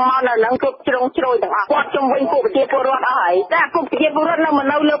កម្លាំងមកនៅហ្នឹងគ្រប់ជ្រុងជ្រោយទាំងអស់គាត់ជុំវិញពួកប្រជាពលរដ្ឋអស់ហើយតែពួកប្រជាពលរដ្ឋ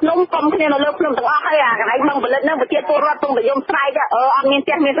នៅលើភ្នំកុំគ្នានៅលើភ្នំទាំងអស់ហើយអាកន្លែងបឹងប្រលិតហ្នឹងប្រជាពលរដ្ឋពងតែយំស្រែកអត់មា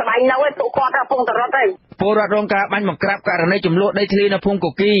នផ្ទះមានសបាយនៅទេពួកគាត់កំពុងតែរត់ទេពលរដ្ឋរងការបាញ់បង្ក្រាបករណីចំនួ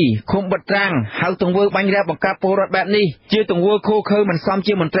នដីធ្លីនៅភូមិកូគីឃុំបិទត្រាំងហៅទង្វើបាញ់រះបង្ក្រាបពលរដ្ឋបែបនេះជាទង្វើឃោឃៅមិនសម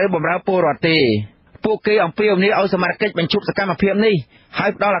ជាមន្ត្រីបម្រើពលរដ្ឋទេពួកគេអំពាវនាវឲ្យសមាជិកបញ្ឈប់សកម្មភាព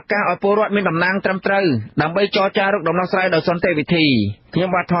នេះហើយផ្ដល់ឱកាសឲ្យពលរដ្ឋមានតំណែងត្រឹមត្រូវដើម្បីចរចារកដំណោះស្រាយដោយសន្តិវិធីខ្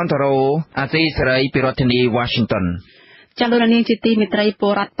ញុំបាទថនតារ៉ូអាស៊ីសេរីពីរដ្ឋធានី Washingtonចាលោកនាងជាទីមេត្រីពល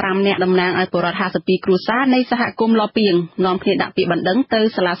រដ្ឋ5នាក់តំណាងឲ្យពលរដ្ឋ52គ្រួសារនៃសហគមន៍លពីងនាំគ្នាដាក់ពាក្យបណ្ដឹ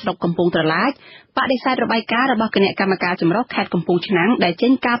ងទៅសាលាស្រុកកំពង់ត្រឡាចបដិសេធរបាយការណ៍របស់គណៈកម្មការចម្រុះខេត្តកំពង់ឆ្នាំងដែ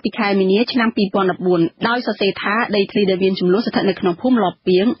លចេញកាលពីខែមីនាឆ្នាំ2014ដោយសរសេរថាដីធ្លីដែលមានចំនួនស្ថិតនៅក្នុងភូមិល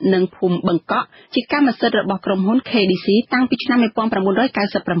ពីងនិងភូមិបឹងកក់ជាកម្មសិទ្ធិរបស់ក្រុមហ៊ុន KDC តាំងពីឆ្នាំ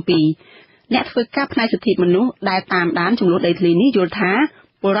1997អ្នកធ្វើការផ្នែកសិទ្ធិមនុស្សដែលតាមដានចំនួនដីធ្លីនេះយល់ថា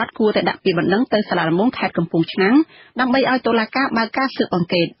ពលរដ្ឋគួរតែដាក់ពាក្យបណ្ដឹងទៅសាលាដំបងខេត្តកំពង់ឆ្នាំងដើម្បីឲ្យតុលាការបើកការស៊ើប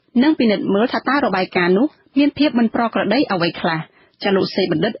អង្កេតនិងពិនិត្យមើលថាតើរបាយការណ៍នោះមានភាពមិនប្រក្រតីអ្វីខ្លះចាលោ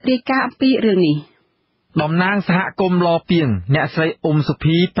កសេបណ្ឌិតរាយការណ៍អំពីរឿងនេះតំណាងសហគមន៍លពីងអ្នកស្រីអ៊ុំសុ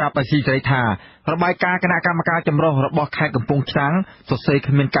ភីប្រាប់អាស៊ីសេរីថារបាយការណ៍គណៈកម្មការចម្រុះរបស់ខេត្តកំពង់ឆ្នាំងសរសេ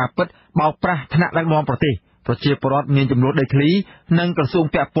រគ្មានការពិតបោកប្រាស់ថ្នាក់ដឹកនាំប្រទេសប្រជាពលរដ្ឋមានចំនួនដីធ្លីនិងក្រសួ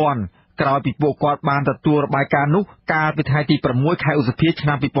ងពាក់ព័ន្ធក្រោយពីពួកគាត់បានទទួលរបាយការណ៍នោះកាលពីថ្ងៃទី6ខែឧសភាឆ្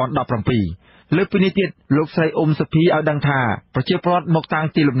នាំ2017លើពីនេះទៀតលោកស្រីអ៊ុំសុភីឲ្យដឹងថាប្រជាពលរដ្ឋមកតាំង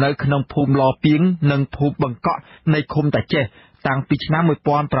ទីលំនៅក្នុងភូមិលពីងនិងភូមិបឹងកក់នៃឃុំតាចេះតាំងពីឆ្នាំ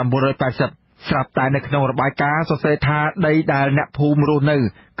1980ស្រាប់តែនៅក្នុងរបាយការណ៍សរសេរថាដីដែលអ្នកភូមិ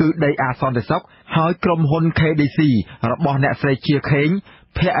រស់នៅគឺដីអាសន្តិសុខហើយក្រុមហ៊ុន KDC របស់អ្នកស្រីជាខេង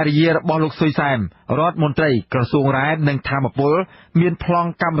ភរិយារបស់លោកស៊ុយសែមរដ្ឋមន្ត្រីក្រសួងរ៉ែនិងធម្មពលមានប្លង់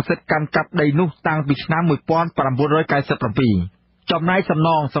កម្មសិទ្ធិកាន់កាប់ដីនោះតាំងពីឆ្នាំ1997ចំណែកសំណ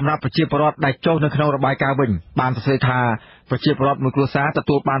ងសម្រាប់ប្រជាពលរដ្ឋដែលចុះនៅក្នុងរបាយការណ៍វិញបានសរសេរថាប្រជាពលរដ្ឋមួយគ្រួសារទ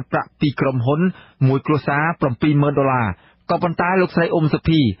ទួលបានប្រាក់ពីក្រុមហ៊ុនមួយគ្រួសារ$70000ក៏ប៉ុន្តែលោកស្រីអ៊ុំសុ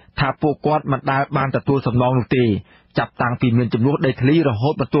ភីថាពួកគាត់មិនដែលបានទទួលសំណងនោះទេចាប់តាំងពីមានចំនួនដីធ្លីរហូ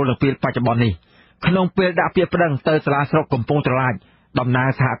តមកទល់នឹងពេលបច្ចុប្បន្ននេះក្នុងពេលដាក់ពាក្យប្តឹងទៅសាលាស្រុកកំពង់ត្រឡាចតំណាង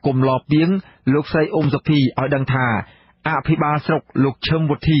សហគមន៍លពីងលោកស្រីអ៊ុំសុភីឲ្យដឹងថាអភិបាលស្រុកលោកឈឹម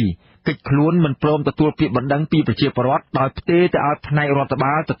វុធីកិច្ចខ្លួនមិនព្រមទទួលពាក្យបណ្ដឹងពីប្រជាពលរដ្ឋដោយផ្ទេរទៅឲ្យផ្នែករដ្ឋ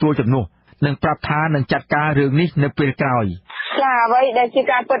បាលទទួលជំនួសនិងប្រាប់ថានឹងចាត់ការរឿងនេះនៅពេលក្រោយចាអ្វីដែលជា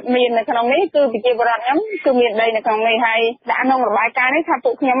ការពិតមាននៅក្នុងនេះគឺប្រជាពលរដ្ឋខ្ញុំគឺមានដីនៅក្នុងនេះហើយដាក់ក្នុងរបាយការណ៍នេះថា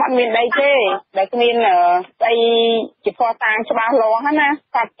ពួកខ្ញុំអត់មានដីទេដែលគ្មានស្អីជាភស្តុតាងច្បាស់លាស់ហ្នឹងណា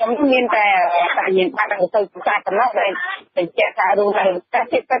ថាខ្ញុំមានតែយើងបាត់ទៅសាប៉ុណ្ណោះដែលបញ្ជាក់ថារួមតែ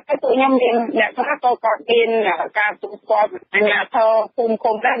ជាពិតទៅពួកខ្ញុំមានអ្នកខ្លះក៏គាត់មានការទូទាត់អាជ្ញាធរភូមិ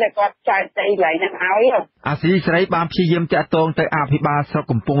ឃុំដែរដែលគាត់ចែកដីកន្លែងហ្នឹងឲ្យអាស៊ីសេរីបានព្យាយាមតាក់ទងទៅអភិបាលស្រុក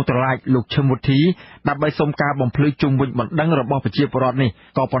កំពង់ត្រឡាចលោកឈឹមវុធីដើម្បីសុំការបំភ្លឺជុំវិញបណ្ដឹងរបស់ប្រជាពលរដ្ឋនេះ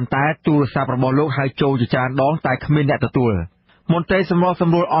ក៏ប៉ុន្តែទូរស័ព្ទរបស់លោកហៅចូលជាច្រើនដងតែគ្មានអ្នកទទួលមន្ត្រីសម្របស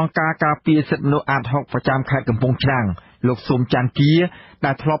ម្រួលអង្គការការពារសិទ្ធិមនុស្សអាត60ប្រចាំខេត្តកំពង់ឆ្នាំងលោកស៊ុំច័ន្ទគា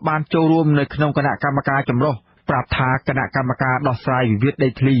ដែលធ្លាប់បានចូលរួមនៅក្នុងគណៈកម្មការចម្រុះប្រាប់ថាគណៈកម្មការដោះស្រាយវិវាទដី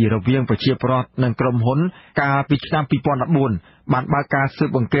ធ្លីរវាងប្រជាពលរដ្ឋនិងក្រុមហ៊ុនកាលពីឆ្នាំ2014បានបើកការស៊ើប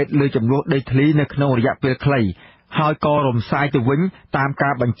អង្កេតលើចំនួនដីធ្លីនៅក្នុងរយៈពេលខ្លីហើយក៏រំសាយទៅវិញតាមកា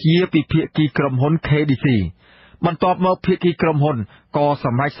របញ្ជាពីភាគីក្រុមហ៊ុន KDC បន្ទាប់មកភាគីក្រុមហ៊ុនក៏ស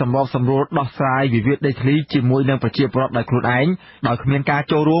ម្រេចសម្របសម្រួលដោះស្រាយវិវាទដីធ្លីជាមួយនឹងប្រជាពលរដ្ឋដោយខ្លួនឯងដោយគ្មានការ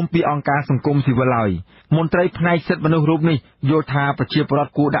ចូលរួមពីអង្គការសង្គមស៊ីវិលឡើយមន្ត្រីផ្នែកសិទ្ធិមនុស្សរូបនេះយល់ថាប្រជាពលរដ្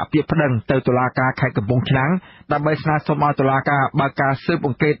ឋគួរដាក់ពាក្យប្តឹងទៅតុលាការខេត្តកំពង់ឆ្នាំងដើម្បីស្នើសុំឲ្យតុលាការបើកការស៊ើបអ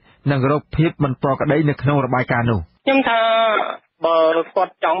ង្កេតនិងរកភាពមិនប្រក្រតីនៅក្នុងរបាយការណ៍នោះខ្ញុំថាបើគា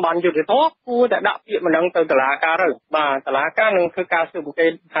ត់ចង់បានយុត្តិធម៌គួរតែដាក់ពាក្យបណ្ដឹងទៅតុលាការទៅបាទតុលាការនឹងធ្វើការស៊ើបអង្កេ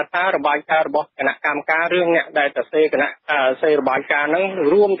តថារបាយការណ៍របស់គណៈកម្មការរឿងអ្នកដែលសរសេររបាយការណ៍ហ្នឹង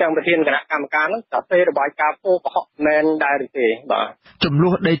រួមទាំងប្រធានគណៈកម្មការហ្នឹងសរសេររបាយការណ៍ពោកុហកមែនដែរទេបាទចំនួ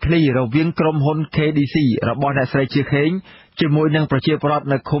នដីធ្លីរវាងក្រុមហ៊ុន KDC របស់អ្នកស្រីជាខេងជាមួយនឹងប្រជាពលរដ្ឋ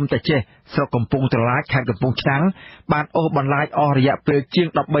នៅឃុំតាចេះស្រុកកំពង់ត្រឡាចខេត្តកំពង់ឆ្នាំងបានអូសបន្លាយអស់រយៈពេលជាង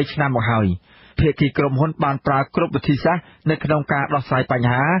13ឆ្នាំមកហើយភាគីក្រុមហ៊ុនបានប្រើគ្រប់វិធីសាស្ត្រនៅក្នុងការដោះស្រាយប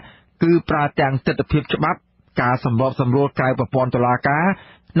ញ្ហាគឺប្រើទាំងទិដ្ឋភាពច្បាប់ការសម្របសម្រួលក្រៅប្រព័ន្ធតុលាការ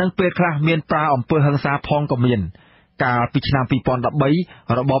និងពេលខ្លះមានប្រើអំពើហិង្សាផងក៏មានកាលពីឆ្នាំ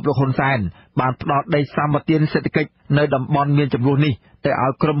2013របបលោកហ៊ុនសែនបានផ្ដល់ដីសម្បត្តិសេដ្ឋកិច្ចនៅតំបន់មានចំនួននេះទៅឲ្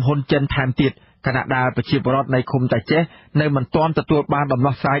យក្រុមហ៊ុនចិនថែមទៀតខណៈដែលប្រជាពលរដ្ឋនៅឃុំតាចេះនៅមិនទាន់ទទួលបានដំ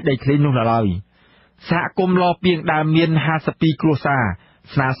ណោះស្រាយដីធ្លីនោះឡើយសហគមន៍លពីងដែលមាន52គ្រួសារ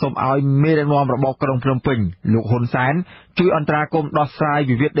ស្នើសុំឲ្យមេដឹកនាំរបបក្រុងភ្នំពេញលោកហ៊ុនសែនជួយអន្តរាគមន៍ដោះស្រាយ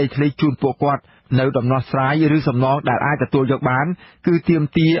វិវាទដីធ្លីជូនពួកគាត់នៅដំណោះស្រាយឬសំណងដែលអាចទទួលយកបានគឺទាម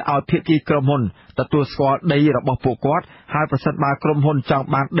ទារឲ្យភាគីក្រុមហ៊ុនទទួលស្គាល់ដីរបស់ពួកគាត់ហើយប្រសិនបើក្រុមហ៊ុនចង់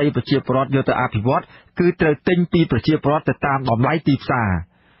បានដីប្រជាពលរដ្ឋយកទៅអភិវឌ្ឍគឺត្រូវទិញពីប្រជាពលរដ្ឋទៅតាមតម្លៃទីផ្សារ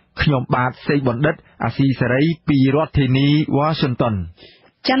ខ្ញុំបាទសេកបណ្ឌិតអាស៊ីសេរីពីរដ្ឋធានី Washington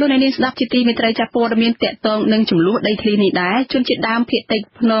ចាលោកនាងស្ដាប់ជាទីមេត្រីចាព័ត៌មានតាក់ទងនឹងចំនួនដីធ្លីនេះដែរជនជាតិដើមភាគតិច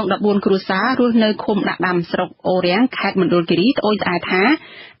ភ្នង14គ្រួសាររស់នៅឃុំដាក់ដាំស្រុកអូរាំងខេត្តមណ្ឌលគិរីត្អូញត្អែថា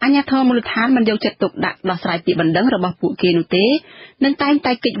អាជ្ញាធរមូលដ្ឋានមិនយកចិត្តទុកដាក់ដោះស្រាយពាក្យបណ្ដឹងរបស់ពួកគេនោះទេនឹងតែង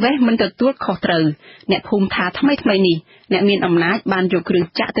តែគេចវេះមិនទទួលខុសត្រូវអ្នកភូមិថាថ្មីនេះអ្នកមានអំណាចបានយកគ្រឿង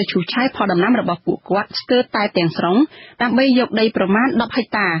ចាក់ទៅឈូសឆាយផលដំណាំរបស់ពួកគាត់ស្ទើរតែទាំងស្រុងដើម្បីយកដីប្រមាណ10ហិក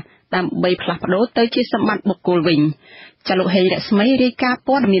តាដើម្បីផ្លាស់ប្ដូរទៅជាសម្បត្តិបុគ្គលវិញចាលោកហេងរស្មីរាយការណ៍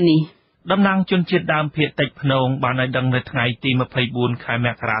ព័ត៌មាននេះតំណាងជនជាតិដើមភាគតិចភ្នងបានឲ្យដឹងនៅថ្ងៃទី24ខែម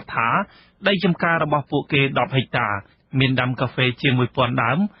ករាថាដីចម្ការរបស់ពួកគេ10ហិកតាមានដាំកាហ្វេជាង1000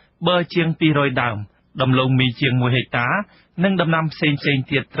ដើមបឺជាង200ដើមដំឡូងមីជាង1ហិកតានិងដំណាំផ្សេង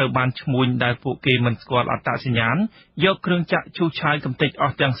ទៀតត្រូវបានឈ្មួញដែលពួកគេមិនស្គាល់អត្តសញ្ញាណយកគ្រឿងចាក់ឈូសឆាយកំទេចអ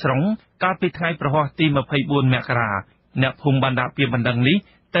ស់ទាំងស្រុងកាលពីថ្ងៃប្រហ័សទី24មករាអ្នកភូមិបានដាក់ពាក្យបណ្ដឹងនេះ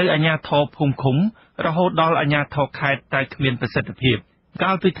ទៅអាជ្ញាធរភូមិឃុំរហូតដល់អាជ្ញាធរខេត្តតែគ្មានប្រសិទ្ធភាព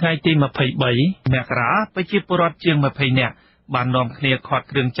កាលពីថ្ងៃទី23មករាប្រជាពលរដ្ឋជាង20នាក់បាននាំគ្នាខាត់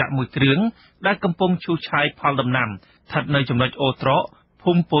គ្រឿងចាក់មួយគ្រឿងដែលកំពុងឈូសឆាយផលដំណាំស្ថិតនៅចំណុចអូត្រក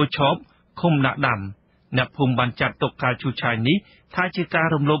ភូមិពោឈប់ឃុំដាក់ដាំអ្នកភូមិបានចាត់ទុកការឈូសឆាយនេះថាជាការ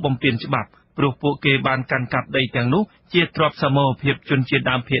រំលោភបំពានច្បាប់ព្រោះពួកគេបានកាន់កាប់ដីទាំងនោះជាទ្រព្យសមរភាពជនជាតិ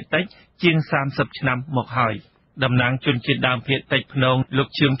ដើមភាគតិចជាង30ឆ្នាំមកហើយ តំណាងជនជាតិដើមភាគតិចភ្នងលោក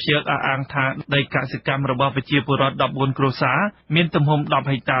ជឿងភៀកអះអាងថាដីកសិកម្មរបស់ប្រជាពលរដ្ឋ14គ្រួសារមានទំហំ10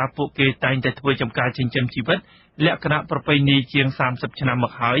ហិកតាពួកគេតែងតែធ្វើចំការចិញ្ចឹមជីវិតលក្ខណៈប្រពៃណីជាង30ឆ្នាំម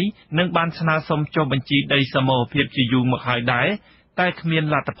កហើយនិងបានស្នើសុំចុះបញ្ជីដីសមរភាពជាយូរមកហើយដែរតែគ្មាន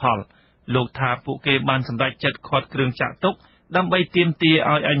លទ្ធផលលោកថាពួកគេបានសម្រេចចិត្តខាត់គ្រឿងចាក់ទុកដើម្បីទាមទារ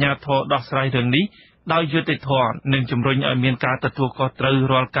ឲ្យអាជ្ញាធរដោះស្រាយរឿងនេះដោយយុត្តិធម៌និងជំរុញឲ្យមានការទទួលខុសត្រូវ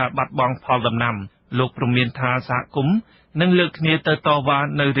រាល់ការបាត់បង់ផលដំណាំលោកព្រមានថាសហគមន៍នឹងលើកគ្នាទៅតវ៉ា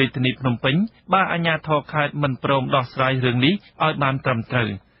នៅរាជធានីភ្នំពេញបើអាជ្ញាធរខេត្តមិនព្រមដោះស្រាយរឿងនេះឲ្យបានត្រឹមត្រូវ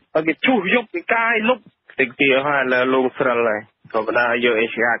គេជួសយកពីកាយលុបតិចទៀតហើយលើលងស្រិលហើយក៏បណ្ដាយកអេ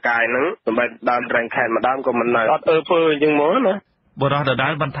សកាកាយហ្នឹងសម្រាប់ដើមត្រែងខេត្តម្ដងក៏មិននៅអត់ធ្វើអញ្ចឹងមកណាបរិយាដដែ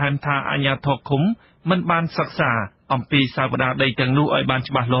លបន្ថែមថាអាជ្ញាធរឃុំមិនបានសិក្សាអំពីសាវតាដីទាំងនោះឲ្យបាន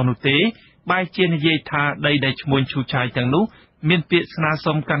ច្បាស់លាស់នោះទេបែរជានិយាយថាដីដែលឈ្មោះឈូឆាយទាំងនោះមានពាក្យស្នើ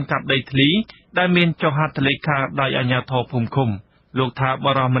សុំកាន់កាប់ដីធ្លីដែលមានចុះហត្ថលេខាដោយអាជ្ញាធរភូមិឃុំលោកថាប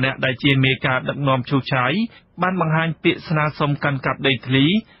រិយាម្នាក់ដែលជាមេការដឹកនាំឈូឆាយបានបង្ហាញពាក្យស្នើសុំកាន់កាប់ដីធ្លី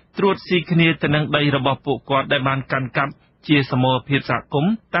ត្រួតស៊ីគ្នាទៅនឹងដីរបស់ពួកគាត់ដែលបានកាន់កាប់ជាសមរភាពសហគម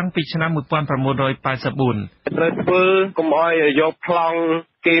ន៍តាំងពីឆ្នាំ1984ត្រូវធ្វើកុំឲ្យយកប្លង់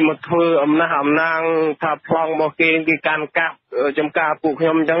គេមកធ្វើអំណះអំណាងថាប្លង់របស់គេកាន់កាប់ចំការពួកខ្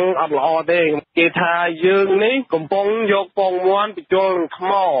ញុំអញ្ចឹងអត់ល្អទេគេថាយើងនេះកំពុងយកពងមាន់បញ្ចូលថ្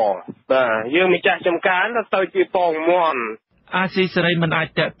មបាទយើងម្ចាស់ចំការទៅជាពងមាន់អាស៊ីសេរីមិនអាច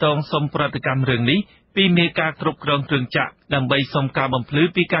តាក់ទងសុំប្រតិកម្មរឿងនេះពីមេការគ្រប់គ្រងគ្រឿងចក្រដើម្បីសុំការបំភ្លឺ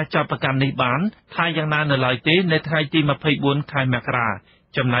ពីការចាប់ប្រកាន់នេះបានថាយ៉ាងណានៅឡើយទេនៅថ្ងៃទី24ខែមករា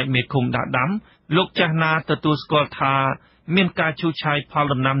ចំណែកមេឃុំដាក់ដាំលោកចាស់ណាទទួលស្គាល់ថាមានការឈូសឆាយផល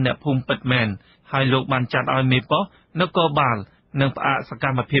ដំណាំអ្នកភូមិពិតមែនហើយលោកបានចាត់ឲ្យមេប៉ុស្តិ៍នគរបាលនិងផ្អាកសក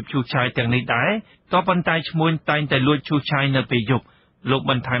ម្មភាពឈូសឆាយទាំងនេះដែរក៏ប៉ុន្តែឈ្មួញតែងតែលួចឈូសឆាយនៅពេលយប់លោក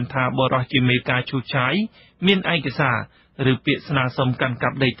បន្ថែមថាបរិសុទ្ធជាមេការឈូសឆាយមានឯកសារឬពាក្យស្នើសុំកាន់កា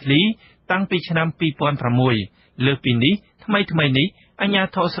ប់ដីធ្លីតាំងពីឆ្នាំ2006លើសពីនេះថ្មីនេះអាជ្ញា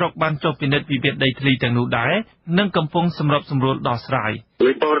ធរស្រុកបានចុះពិនិត្យវិវាទដីធ្លីទាំងនោះដែរនិងកំពុងសម្របសម្រួលដោះស្រាយ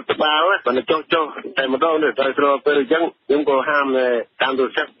វិពរដ្ឋបាលបានចុះតែម្ដងទៅស្របពេលអញ្ចឹងខ្ញុំក៏ហាមតាមទូរ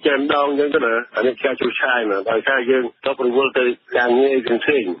ស័ព្ទចេញដងអញ្ចឹងទៅណាអានេះការជួយឆាយមកដោយសារយើងទៅប្រវល់ទៅយ៉ាងងាយផ្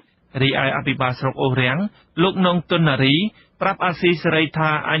សេងរីឯអភិបាលស្រុកអូររាំងលោកនងទុននារីប្រាប់អាស៊ីសេរីថា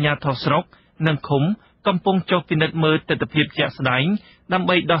អាជ្ញាធរស្រុកនិងឃុំកំពុងចុះពិនិត្យមើលទិដ្ឋភាពជាក់ស្ដែងដើម្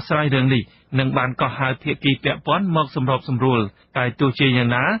បីដោះស្រាយរឿងនេះនិងបានកោះហៅភាគីពាក់ព័ន្ធមកសម្របសម្រួលតែទោះជាយ៉ាង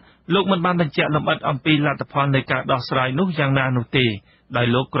ណាលោកមិនបានបញ្ជាក់លម្អិតអំពីលទ្ធផលនៃការដោះស្រាយនោះយ៉ាងណានោះទេដោយ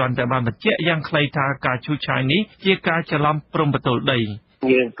លោកគ្រាន់តែបានបញ្ជាក់យ៉ាងខ្លីថាការឈូសឆាយនេះជាការច្រឡំព្រំប្រទល់ដី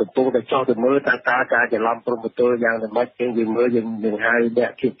យើងកំពុងតែចោះទៅមើលតើការច្រឡំព្រំប្រទល់យ៉ាងម៉េចយើងមើលយើងហៅអ្ន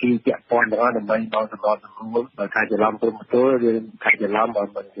កភាគីពាក់ព័ន្ធទាំងអស់ដើម្បីដល់សម្របសម្រួលបើការច្រឡំព្រំប្រទល់យើងការច្រឡំបើ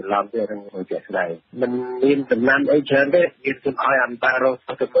មិនច្រឡំទេនឹងជាក់ស្ដែងមិនមានដំណាំអីច្រើនទេយើងគិតឲ្យអន្តរ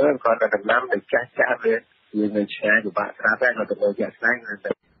ជាតិទៅមើលគាត់តែដំណាំដែលចាស់វាយើងនៅឆ្ងាយពិបាកស្រាប់តែគាត់ទៅមើលជាក់ស្ដែង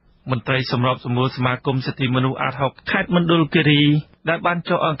មន្ត្រីសម្របសម្រួលសមាគមសិទ្ធិមនុស្សអាត6ខេត្តមណ្ឌលគិរីដែលបាន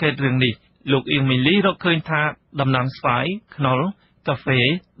ចុះអង្កេតរឿងនេះលោកអៀងមីលីរកឃើញថាដំណាំស្វាយខ្នុរកាហ្វេ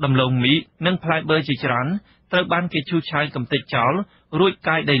ដំឡូងមីនិងផ្លែបឺរជាច្រើនត្រូវបានគេឈូសឆាយកំទេចចោលរួច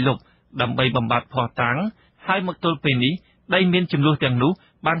កាយដីលុបដើម្បីបំបត្តិភស្តុតាងហើយមកទល់ពេលនេះដីមានចំនួនទាំងនោះ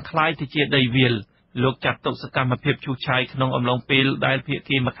បានคล้ายទៅជាដីវាលលោកចាត់ទុកសកម្មភាពឈូសឆាយក្នុងអំឡុងពេលដែលភា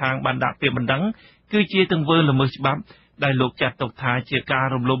គីម្ខាងបានដាក់ពាក្យបណ្ដឹងគឺជាទង្វើល្មើសច្បាប់ដែលលោកចាត់ទុកថាជាការ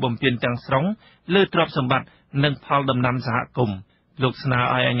រំលោភបំពានទាំងស្រុងលើទ្រព្យសម្បត្តិនិងផលដំណាំសហគមន៍លោកស្នើ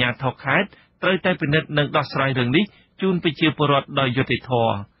ឲ្យអាជ្ញាធរខេត្តត្រូវតែពិនិត្យនិងដោះស្រាយរឿងនេះជូនប្រជាពលរដ្ឋដោយយុត្តិធ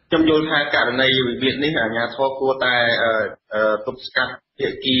ម៌ខ្ញុំយល់ថាករណីវិវាទនេះអាជ្ញាធរគួរតែទប់ស្កាត់ភា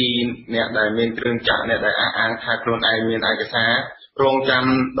គីអ្នកដែលមានគ្រឿងចាក់អ្នកដែលអះអាងថាខ្លួនឯងមានឯកសាររងចាំ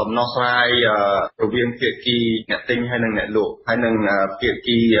ដំណោះស្រាយរវាងភាគីអ្នកទិញហើយនិងអ្នកលក់ហើយនិងភា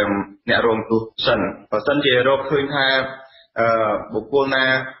គីអ្នករងគ្រោះសិនបើសិនជារកឃើញថាបុគ្គលណា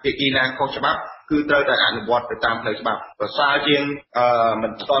ភាគីណាខុសច្បាប់គឺត្រូវតែអនុវត្តទៅតាមផ្លូវច្បាប់ប្រសើរជាងមិ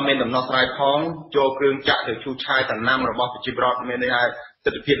នស្គាល់មានដំណោះស្រាយផងចូលគ្រឿងចាក់ទៅឈូសឆាយដំណាំរបស់ប្រជាពលរដ្ឋមានន័យថាទ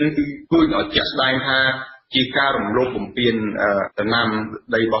ស្សនវិជ្ជានេះគឺគួរឲ្យជាក់ស្ដែងថាជាការរំលោភបំពានដំណាំ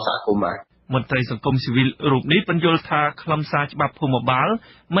ដីរបស់សហគមន៍បាទមន្ត្រីសង្គមស៊ីវិលរូបនេះបញ្យល់ថាខ្លឹមសារច្បាប់ភូមិបាល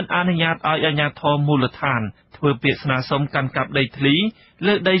មិនអនុញ្ញាតឲ្យអាជ្ញាធរមូលដ្ឋានធ្វើពាក្យស្នើសុំកាន់កាប់ដីធ្លី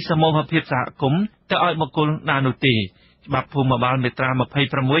លើដីសមរភាពសហគមន៍ទៅឲ្យបុគ្គលណានោះទេច្បាប់ភូមិបាលមាត្រា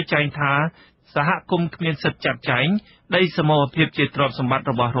26ចែងថាសហគមន៍គ្មានសិទ្ធិចាត់ចែងដីសមរភាពជាទ្រព្យសម្បត្តិ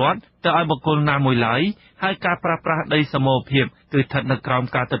របស់រដ្ឋទៅឲ្យបុគ្គលណាមួយឡើយហើយការប្រើប្រាស់ដីសមរភាពគឺស្ថិតនៅក្រោម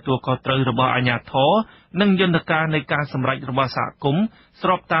ការទទួលខុសត្រូវរបស់អាជ្ញាធរនិងយន្តការនៃការសម្រេចរបស់សហគមន៍ស្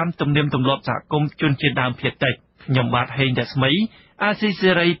របតាមទំនៀមទម្លាប់សហគមន៍ជនជាតិដើមភាគតិចខ្ញុំបាទហេងរស្មីអាស៊ី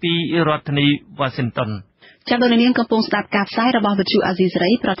សេរីពីរដ្ឋធានីវ៉ាស៊ីនតោន จากโดยเนียนกำปงสดับการไซระบอบวิทยุอาซิสไร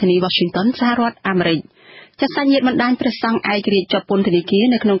ประเทศวอชิงตันสหรัฐอเมริกจัดสรรเหตุบันดาลประสังไอกรีจปนธนิกี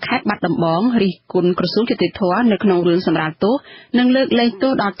ในขนมแคดบัดดำบองริกุลกระทรวงเกษตรทว่าในขนมเรือนสำราญโตนังเลิกเล่โต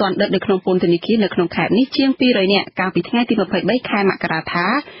ดอนตอนเด็ดในขนมปนธนิกีในขนมแคดนี้เชียงปีเลยเนี่ยการปิดง่ายที่มาเผยใบคายมกราธา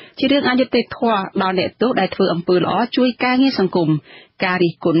ที่เรื่องอายุเตทัวดอนเด็ดโตได้เถื่ออำเภอล้อช่วยการเงี้ยสังคมการิ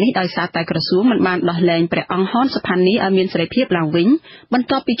กุลนี้โดยสาแต่กระทรวงมันบานดอกแรงประอังฮ้อนสะพานนี้อามีนเสรีเพียบหลังวิ่งบรร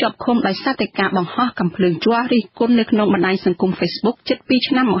ทบปีจอบคมโดยสาแต่การบังฮ่อกำเพลิงจัวริกุลในขนมบันไดสังคมเฟซบุ๊ก7 ปีช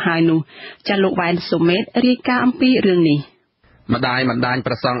นะมหานูจะลุกไวน์สมเมตรีกาอัมปีเรื่องนี้บันไดป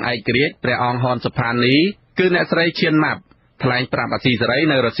ระสังไอเกรียประอังฮ้อนสะพานนี้คือเนสไรเชียนมับแถลงปราบอาศีสไร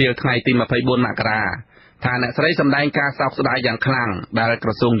ในรัสเซียไทยตีมาไพบุญมกราฐานเนสไรสำแดงการสอบสดายอย่างคลั่งได้ก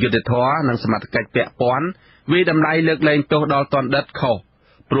ระทรวงยุติธรรมนังสมัติกิจเปียป้อนวิดำไลเลือกเลงโตดอลตอนเด็ดเขา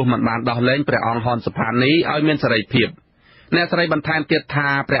ปลุกมันบานดอกเล่งประอังฮอนสะพานนี้เอาเมียนสไรเพียบในสไรบรรทานเตียทา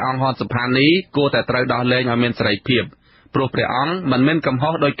ประอังฮอนสะพานนี้กูแต่ตรายดอกเล่งเอาเมียนสไรเพียบปลุกประอังมันเม่นกำฮอ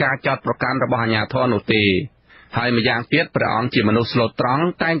กโดยการจัดประกันระบายาทอนุตีให้มาอย่างเตียประอังจีมนุษย์สลดตรอง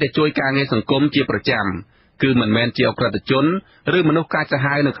แต่งแต่ช่วยการเงินสังคมจีประจำคือมันเม่นเจียวกระตุจนหรือมนุษย์การจะห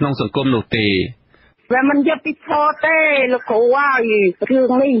ายในขนมสังคมนุตีแล้วมันจะปิดโทษเต้แล้วก็ว่าอยู่เรื่อง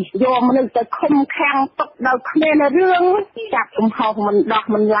นี้โยมมันจะคมแข็งตกดาวเคลียร์เรื่องจากสมภพมันดอก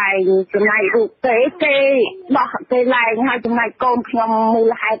มันไหลจนไหลอุกเตะดอกเตะไหลให้จนไหลโกมขยมมู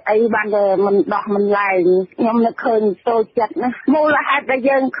ลหายไอ้บ้านเดิมมันดอกมันไหลยมนึกเคยโตจัดนะมูลหายไป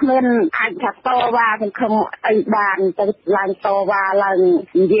ยังเคลื่อนอาจจะโตว่าเป็นคำไอ้บ้านจะไหลโตว่าไหล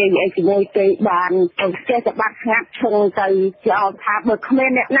เยี่ยไอ้สิ่งนี้เตะบ้านจะบัดงัดชงใจจะเอาทาเบิกเคลื่อ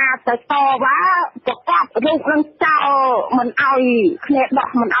นเนี่ยน่าจะโตว่าก็ลูกนังเจ้ามันเอาเคล็ดดอก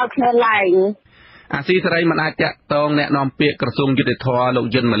มันเอาเคล็ดไหลอาศีสไรมันอาจจะต้องแนะนำเปียกระทรวงยุติธรรมลง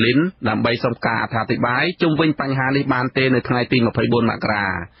ยนต์มาลิ้นนำใบสมการอธิบายจุ่มวิ่งปัญหาในบานเตในทางตีมาไพบุญมกรา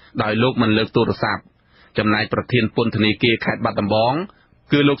โดยลูกมันเลิกโทรศัพท์จำนายประเทศปนธนีเกขายบัตรดำบอง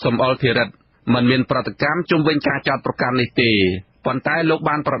คือลูกสมอลเทรัตมันมีปฏิกรรมจุ่มวิ่งการจัดประกันในเตปนใต้ลูกบ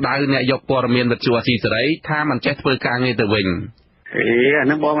านประดาเนี่ยยกปรเมียนบัจจุอาศีสไรถ้ามันแจ้งเพื่อการเงินตะวิง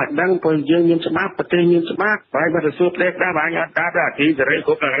นั่นบอกว่าดังพอยืนสมาปฏิยืนสมาไปมาสู้เล็กได้บางอย่างได้ที่จะได้ค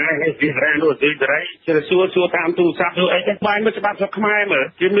รบอะไรให้ที่จะได้รู้ที่จะได้จะสู้ตามตู้ซับตู้ไอ้จะไปมันจะมาสักไม่เหมือน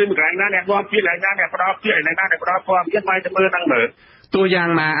จิ้มลืมกันนั่นเนี่ยว่าพี่ไหนนั่นเนี่ยปลอบพี่ไหนนั่นเนี่ยปลอบความยังไม่จะมือนั่งเหมือนตัวอย่าง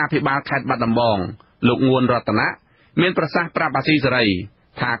มาอภิบาลขัดบัตรดำบองลูกงวนรัตนะเมียนประสาปราบอาศีสไร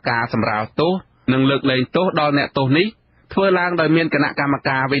ทากาสำราญโตหนึ่งเลิกเลงโตดอลเนี่ยโตนี้เพื่อล้างโดยเมียนคณะกรรมก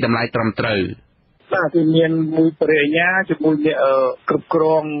ารวิดำไลตรมเตยน่าจะมีมือเปรียญาจะมือเนี่ยกรุบกร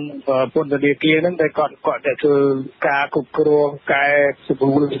องปนตะเดียเกียนั่นแต่ก่อนแต่คือการกรุบกรองการส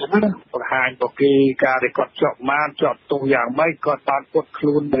บู่เลยนะประหารบอกกีการได้ก่อนจอบมาจอบตัวอย่างไม่ก่อนตอนกดค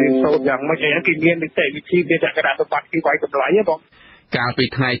ลูนในโซอย่างไม่ใช่นักเรียนในแต่วิธีในจากกระดาษประวัติที่ไว้กับไหลบอกการปิด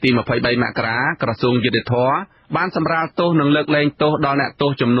ไงตีมาไฟใบมะกรากระทรวงยุติธรรมบ้านสำราญโตหนึ่งเลิกเลงโตดอนเนี่ยโต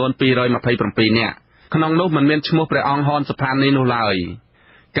จำนวนปีมาไฟปีเนี่ยขนมนุ๊กมันเมียนชมุประอังฮอนสะพานนี้นู่นเลย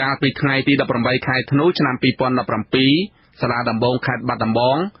การปิดไงตีดับประใบไข่ธนูชนำปีปอนดับประปีสลาดับบงขัดบัดดับบ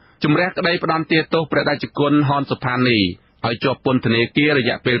องจุมแรกได้ประดานเตียโตประดาจิกุลฮอนสุพานีเอาจบปนธเนเกียระ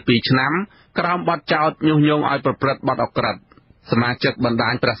ยะเป็นปีชน้ำกรามบัดเจ้ายุยงเอาประพฤติบัดออกกระดสมาชิกบรรดา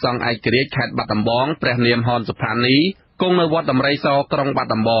ประสงไอเกรียขัดบัดดับบองประเนียมฮอนสุพานีกงในวัดดำไรซอกรองบัด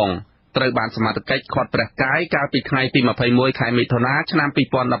ดับบองตรบานสมาชิกขอดประกายการปิดไงตีมาไพมวยไข่มิถนาชนำปี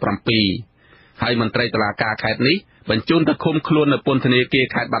ปอนดับประปีให้มันไตรตลากาแคดนี้บรรจุตะคุมคลุนในปนธเนเกีย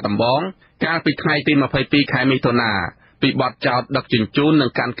ขัดบัดดำบองการปิดไงตีมาไพปีไข่มิถนาปีบอดเจ้าดักจุนจูนหนึ่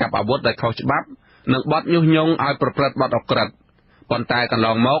งการกับอาวุธได้เข้าฉบับหนึ่งบอดยุยงเอาประพฤติบัดออกกระดปนตายกันล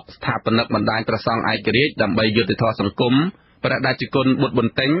องมกสถาปนิกบรรดาประสงไอเกรียดำใบยุติธรรมสังคมประดาจิกุลบุตรบุญ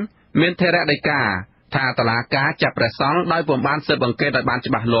เต็งเมียนเทระได้กาทาตลากาจับประสงได้ผมบ้านเสือบังเกตได้บ้านฉ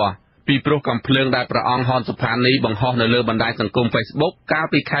บับลัวปีโปรกำเพลิงได้ประอังฮอนสุพานีบังฮอในเรือบรรดาสังคมเฟซบุ๊กก้าว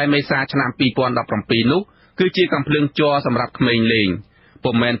ปีไข่เมษาชนำปีปอนดับปีนุคือจีกำเพลิงจอสำหรับเขมรเลงผ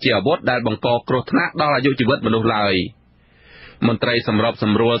มแมนเจียบดได้บังกอกรธนะดอลอายุชีวิตมนุษย์เลยมนตรีสำรับส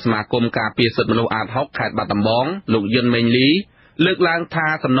ำรวจสมาคมการเปียสิทธิมนุษย์อาฮอกขาดบัดตำบองลูกยืนเมนลีเลือกล้างทา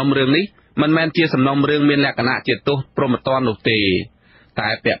สำนมเรื่องนี้มันแมนเจียสำนมเรื่องเมียนแหลกคณะเจตุโปรโมตอนลูกเตแต่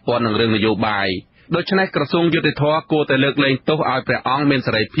แปะปอนหนึ่งเรื่องนโยบายโดยชนะกระทรวงยุติธรรมโกแต่เลือกเลงโตเอาแปะอ่องเมนส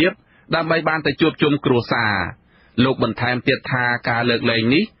ไลเพียบดำใบบานแต่จูบจุ่มครัวซาลูกบรรทายเตียทาการเลือกเลง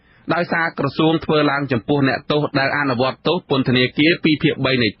นี้ได้ซากระทรวงเพื่อล้างจำปูเนี่ยโตได้อ่านวัดโตปนธเนียเกียปีเพียบใบ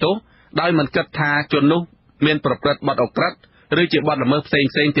ในโตได้มันกัดทาจนนุเมียนประพฤติบัดออกกรัดหรือจีบบัดละเมิดเซ็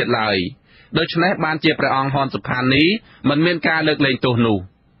งเตียลายโดยชนะบานเจียประอังฮอนสุพานนี้มันเมียนการเลือกเลงโตนู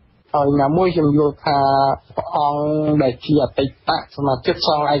ហើយណាមួយខ្ញុំយល់ថាព្រះអង្គដែលជាអតីតសមាជិកស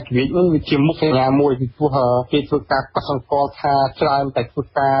ង្ឃឯករាជ្យនោះវាជាមុខណាមួយពីព្រោះគេធ្វើការកត់សម្គាល់ថាច្រើនតែធ្វើ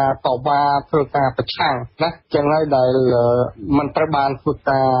ការតវ៉ាធ្វើការប្រឆាំងណាចឹងហើយដែលមិនត្រូវបានធ្វើ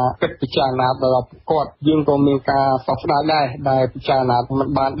ការគិតពិចារណាដល់គាត់យើងក៏មានការសោកស្ដាយដែរដែលពិចារណាមិន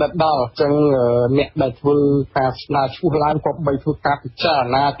បានដិតដល់ចឹងអ្នកដែលធ្វើការស្នើឈ្មោះឡើងក៏បីធ្វើការពិចារ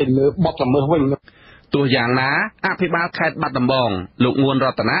ណាទៅលើបទល្មើសវិញទោះយ៉ាងណាអភិបាលខេត្តបាត់ដំបងលោកងួនរ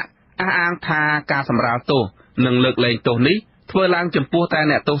តនៈអះអាងថាការសម្រាលទោសនិងលើកលែងទោសនេះធ្វើឡើងចំពោះតែ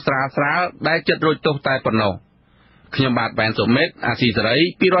អ្នកទោសស្រាលដែលចិត្តរួចទោសតែប៉ុណ្ណោះខ្ញុំបាទវ៉ែនសុមិតអាស៊ីសេរី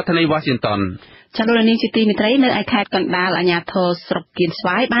ពីរដ្ឋធានី Washington ចាលោកនាងជាទីមេត្រីនៅឯខេត្តកណ្ដាលអាជ្ញាធរស្រុកគៀនស្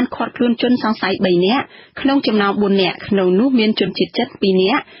វាយបានឃាត់ខ្លួនជនសង្ស័យ3នាក់ក្នុងចំណោម4នាក់ក្នុងនោះមានជនជាតិចិន2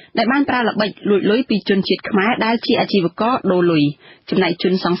នាក់ដែលបានប្រើល្បិចលួចលុយពីជនជាតិខ្មែរដែលជាអាជីវករដូរលុយចំណែកជ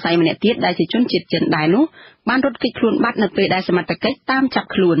នសង្ស័យម្នាក់ទៀតដែលជាជនជាតិចិនដែរនោះបានរត់គេចខ្លួនបាត់នៅពេលដែលសមត្ថកិច្ចតាមចាប់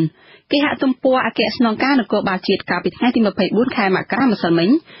ខ្លួនគេហទំព័រអគ្គស្នងការនគរបាលជាតិកាលពីថ្ងៃទី24ខែមករាម្សិលមិញ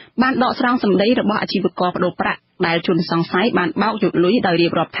បានដកស្រង់សម្ដីរបស់អាជីវករបដូរប្រាក់ដែលជនសង្ស័យបានបោកយកលុយដោយរៀ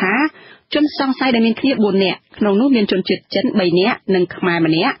បរាប់ថាជនសង្ស័យដែលមានគ្នា4នាក់ក្នុងនោះមានជនជាតិចិន3នាក់និងខ្មែរ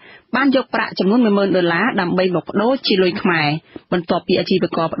ម្នាក់បានយកប្រាក់ចំនួន$10000ដើម្បីមកប្តូរជាលុយខ្មែរបន្ទាប់ពីអាជីវ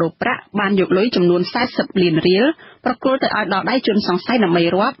ករបដូរប្រាក់បានយកលុយចំនួន40លានរៀលប្រគល់ទៅឲ្យដល់ដៃជនសង្ស័យដើម្បី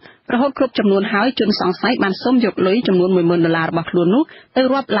រាប់រហូតគ្រប់ចំនួនហើយជនសង្ស័យបានសុំយកលុយចំនួន$10000របស់ខ្លួននោះទៅ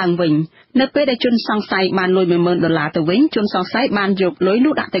រាប់ឡើងវិញនៅពេលដែលជនសង្ស័យបានលុយ$10000ទៅវិញជនសង្ស័យបានយកលុយ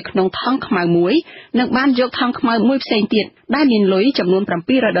នោះដាក់ទៅក្នុងថង់ខ្មៅមួយនិងបានយកថង់ខ្មៅមួយផ្សេងទៀតដែលមានលុយចំនួន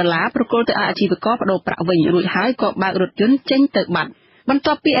$700ប្រគល់ទៅឲ្យអាជីវករបដូរប្រាក់វិញរួចហើយក៏បើករថយន្តចេញទៅបាត់បន្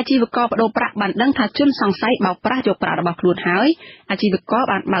ទាប់ពីអាជីវករបដូរប្រាក់បានដឹងថាជនសង្ស័យបោកប្រាស់យកប្រាក់របស់ខ្លួនហើយអាជីវករ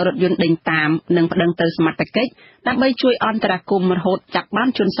បានបើករថយន្តដេញតាមនិងប្តឹងទៅសមត្ថកិច្ចដើម្បីជួយអន្តរាគមន៍រហូតចាប់បាន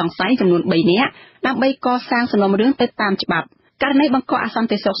ជនសង្ស័យចំនួន3នាក់ដើម្បីកសាងសំណុំរឿងទៅតាមច្បាប់ករណីបង្កអសន្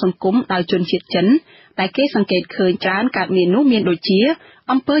តិសុខសង្គមដោយជនជាតិចិនដែលគេសង្កេតឃើញច្រើនកើតមាននោះមានដូចជា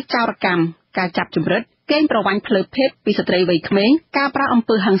អំពើចោរកម្មការចាប់ចម្រិតកេងប្រវ័ញ្ចផ្លូវភេទពីស្ត្រីវ័យក្មេងការប្រើអំ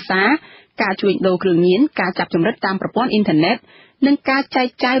ពើហិង្សាការជួញដូរគ្រឿងញៀនការចាប់ចម្រិតតាមប្រព័ន្ធអ៊ីនធឺណិតនិងការចែក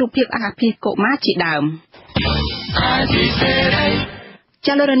ចាយរូបភាពអាហារភេទកុមារជាដើម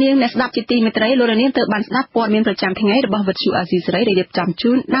ចាលោកនាងអ្នកស្ដាប់ជាទីមេត្រីលោកនាងទៅបានស្ដាប់ព័ត៌មានប្រចាំថ្ងៃរបស់វិទ្យុអាស៊ីសេរីដែលរៀបចំ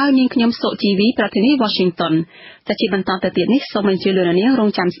ជូនដោយនាងខ្ញុំសុជីវីប្រធានាទី Washington ចាជាបន្តទៅទៀតនេះសូមអញ្ជើញលោកនាងរង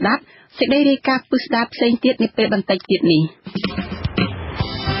ចាំស្ដាប់សេចក្តីរាយការណ៍ពិស្ដារផ្សេងទៀតនាពេលបន្តិចទៀតនេះ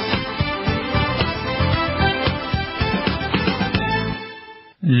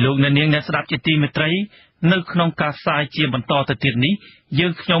លោកនាងអ្នកស្ដាប់ជាទីមេត្រីនៅក្នុងការផ្សាយជាបន្តទៅទៀតនេះយើ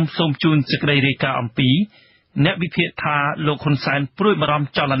ងខ្ញុំសូមជូនសេចក្តីរាយការណ៍អំពីអ្នកវិភាគថាលោកហ៊ុនសែនព្រួយបារម្ភ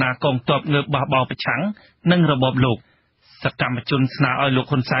ចលនាកងទ័ពងើបបះបោរប្រឆាំងនឹងរបបលោកសកម្មជនស្នើឲ្យលោក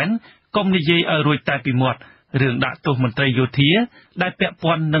ហ៊ុនសែនកុំនិយាយឲ្យរួចតែពីមាត់រឿងដាក់ទោសមន្ត្រីយោធាដែលពាក់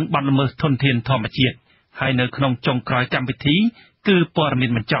ព័ន្ធនឹងបទល្មើសធនធានធម្មជាតិហើយនៅក្នុងចុងក្រោយកម្មវិធីគឺព័ត៌មា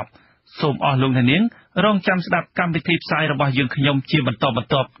នបញ្ចប់សូមអស់លោកអ្នកនាងរងចាំស្ដាប់កម្មវិធីផ្សាយរបស់យើងខ្ញុំជាបន្តបន្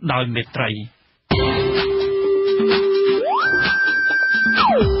ទាប់ដោយមេត្រី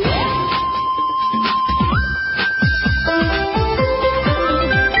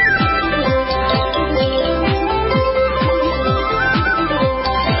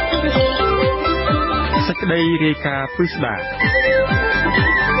សេចក្តីរាយការណ៍ពិស្ដារ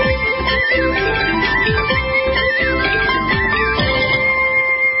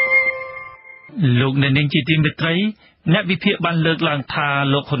លោកអ្នកនាងជាទីមេត្រីអ្នកវិភាគបានលើកឡើងថា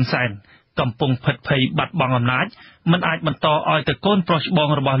លោកហ៊ុនសែនកំពុងផិតភ័យបាត់បង់អំណាចមិនអាចបន្តឲ្យទៅកូនប្រុសច្បង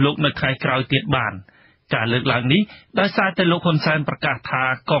របស់លោកនៅថ្ងៃក្រោយទៀតបានការលើកឡើងនេះដោយសារតែលោកហ៊ុនសែនប្រកាសថា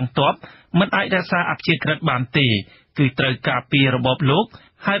កងទ័ពមិនអាចរក្សាអព្យាក្រឹតបានទេគឺត្រូវការពីរបបលោក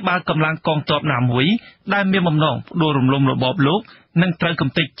ហើយបើកម្លាំងកងទ័ពណាមួយដែលមានបំណងផ្ដួលរំលំរបបលោកនឹងត្រូវកំ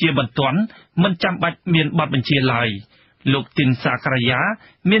ទេចជាបន្ទាន់មិនចាំបាច់មានបទបញ្ជាឡើយលោកទីនសាក្រាយា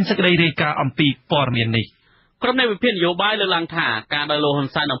មានសេចក្តីរាយការណ៍អំពីព័ត៌មាននេះក្រុមអ្នកវិភាគនយោបាយលើកឡើងថាការដែលលោកហ៊ុន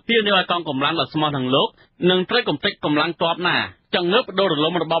សែនអំពាវនាវឲ្យកងកម្លាំងដ៏ស្មោះនឹងលោកនឹងត្រូវកំទេចកម្លាំងទ័ពណាចង់ងើបផ្ដួលរំ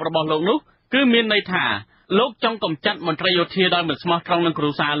លំរបបរបស់លោកនោះគឺមានន័យថាលោកចង់កំចាត់មន្ត្រីយោធាដោយមិនស្មោះត្រង់នឹងគ្រួ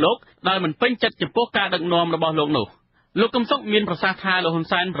សារលោកដោយមិនពេញចិត្តចំពោះការដឹកនាំរបស់លោកនោះលោកកឹមសុខមានប្រសាសន៍ថាលោកហ៊ុន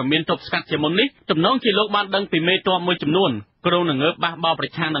សែនប្រមានទប់ស្កាត់ជាមុននេះទំនងជាលោកបានដឹងពីមេទ័ពមួយចំនួនគ្រោងនឹងងើបបះបោរប្រ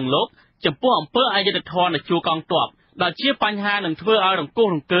ឆាំងនឹងលោកចំពោះអំពើអយុត្តិធម៌នៅជួរកងទ័ពដែលជាបញ្ហានឹងធ្វើឲ្យរង្គោះ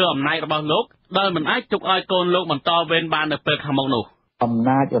រង្គើអំណាចរបស់លោកដែលមិនអាចទុកឲ្យកូនលោកបន្តវេនបាននៅពេលខាងមុខនោះអំ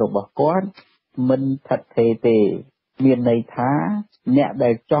ណាចរបស់គាត់មិនថិតថេរទេមានន័យថាអ្នកដែ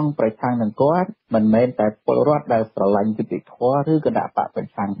លចង់ប្រឆាំងនឹងគាត់មិនមែនតែពលរដ្ឋដែលស្រឡាញ់យុត្តិធម៌ឬគណៈបកប្រ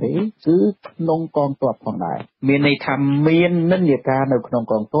ឆាំងទេគឺក្នុងកងទ័ពផងដែរមានន័យថាមាននិន្នាការនៅក្នុង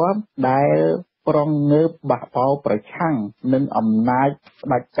កងទ័ពដែល ប្រុងងើបបះបោប្រឆាំងនឹងអំណាចផ្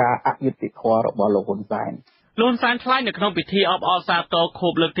ដាច់ការអយុត្តិធម៌របស់លោកហ៊ុនសែន លោកហ៊ុនសែនថ្លែងនៅក្នុងពិធីអបអរសាទរខួ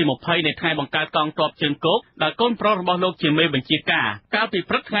បលើកទី20នៃថ្ងៃបង្កើតកងទ័ពជើងគោកដែលកូនប្រុសរបស់លោកជាមេបញ្ជាការកាលពី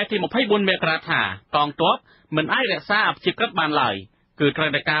ព្រឹកថ្ងៃទី24មករាថាកងទ័ពមិនអាចរក្សាអព្យាក្រឹតបានឡើយគឺត្រូវ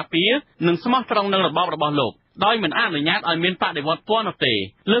តែការពារនិងស្មោះត្រង់នឹងរបបរបស់លោកដោយមិនអនុញ្ញាតឲ្យមានបដិវត្តពណ៌នោះទេ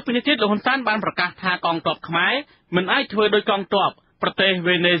លើពីនេះទៀតលោកហ៊ុនសែនបានប្រកាសថាកងទ័ពខ្មែរមិនអាចធ្វើដោយកងទ័ពប្រទេស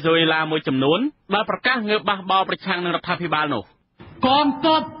វេណេស៊ុយឡាមួយចំនួនដែលប្រកាសងើបបះបោប្រឆាំងនឹងរដ្ឋាភិបាលនោះកង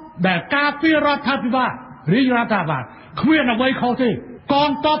ទ័ពដែលការពាររដ្ឋាភិបាលរាជរដ្ឋាភិបាលគ្មានអ្វីខុសទេកង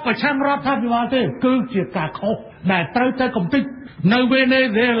ទ័ពប្រឆាំងរដ្ឋាភិបាលទេគឺជាការខុសដែលត្រូវតែកំទេចនៅវេណេ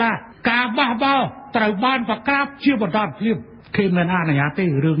ស៊ុយឡាការបះបោត្រូវបានប្រកាសជាបន្តភាពគេមិនអនុញ្ញាតទេ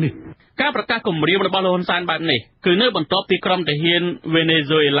រឿងនេះការប្រកាសគម្រាមរបស់លោកហ៊ុនសែនបែបនេះគឺនៅបន្ទាប់ពីក្រុមទាហានវេណេ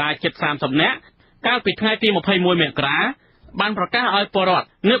ស៊ុយឡាជិត30នាក់កាលពីថ្ងៃទី21មករាបានប្រកាសឲ្យពលរដ្ឋ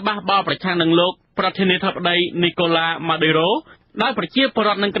ងើបបះបោប្រឆាំងនឹងលោកប្រធានាធិបតីនីកូឡាម៉ាឌូរ៉ូដោយប្រជាពលរ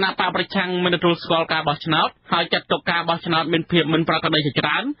ដ្ឋនិងគណៈបកប្រឆាំងមិនទទួលស្គាល់ការបោះឆ្នោតហើយចាត់ទុកការបោះឆ្នោតមានភាពមិនប្រក្រតីជាច្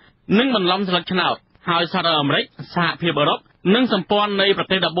រើននិងបន្លំស្លឹកឆ្នោតហើយសហរដ្ឋអាមេរិកសហភាពអឺរ៉ុបនិងសម្ព័ន្ធនៃប្រ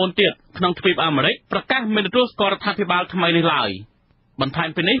ទេស14ទៀតក្នុងទ្វីបអាមេរិកប្រកាសមិនទទួលស្គាល់រដ្ឋាភិបាលថ្មីនេះឡើយបន្ថែម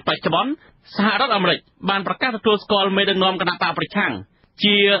ពីនេះបច្ចុប្បន្នសហរដ្ឋអាមេរិកបានប្រកាសទទួលស្គាល់មេដឹកនាំគណៈបកប្រឆាំង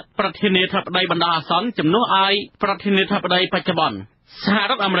ជាប្រធានាធិបតីបណ្ដោះអាសន្នជំនួសឲ្យប្រធានាធិបតីបច្ចុប្បន្នសហ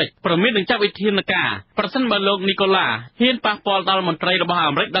រដ្ឋអាមេរិកប្រមាននឹងចាត់វិធានការប្រសិនបើលោកនីកូឡាហ៊ានប៉ះពាល់ដល់មន្ត្រីរបស់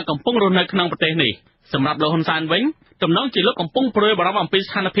អាមេរិកដែលកំពុងរស់នៅក្នុងប្រទេសនេះសម្រាប់លោកហ៊ុនសែនវិញទំនងជាលោកកំពុងព្រួយបារម្ភអំពី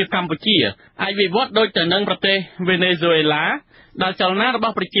ស្ថានភាពកម្ពុជាអាចវិវត្តដូចទៅនឹងប្រទេសវេណេស៊ុយឡាដែលចលនារប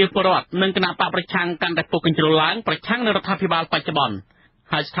ស់ប្រជាពលរដ្ឋនិងគណៈបកប្រឆាំងកាន់តែពុះកញ្ជ្រោលឡើងប្រឆាំងនឹងរដ្ឋាភិបាលបច្ចុប្បន្ន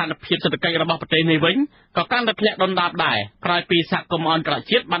ហើយស្ថានភាពសេដ្ឋកិច្ចរបស់ប្រទេសនេះវិញក៏កាន់តែធ្លាក់ដុនដាបដែរក្រោយពីសហគមន៍អន្តរ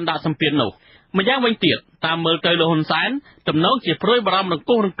ជាតិបានដាក់សម្ពាធនោះម្យ៉ាងវិញទៀតតាមមើលទៅលោកហ៊ុនសែនទំនងជាព្រួយបារម្ភរង្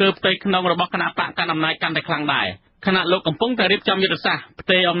គោះរង្គើផ្ទៃក្នុងរបស់គណៈបកកណ្ដាលអំណាចកាន់តែខ្លាំងដែរខណៈលោកកំពុងតែរៀបចំយុទ្ធសាស្ត្រផ្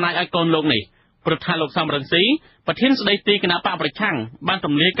ទេរអំណាចឲ្យកូនលោកនេះព្រោះថាលោកសំរងស៊ីប្រធានស្ដីទីគណៈបកប្រឆាំងបានទ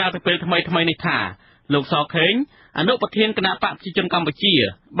ម្លាយកាលពីពេលថ្មីនេះថាលោកសខេងអនុប្រធានគណៈបកប្រជាជនកម្ពុជា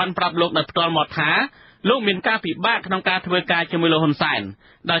បានប្រាប់លោកដោយផ្ទាល់មកថាលោកមានការពិបាកក្នុងការធ្វើការជាមួយលោកហ៊ុនសែន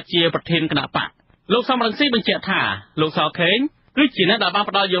ដែលជាប្រធានគណៈបកលោកសំរងស៊ីបញ្ជាក់ថាលោកសខេងគឺជាអ្នកដែលបាន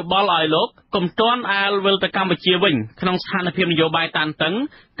ផ្ដល់យោបល់ឲ្យលោកកុំទាន់អាលវិលទៅកម្ពុជាវិញក្នុងស្ថានភាពនយោបាយតានតឹង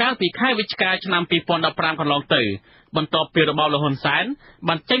កាលពីខែវិច្ឆិកាឆ្នាំ2015កន្លងទៅបន្ទាប់ពីរបបលោកហ៊ុនសែន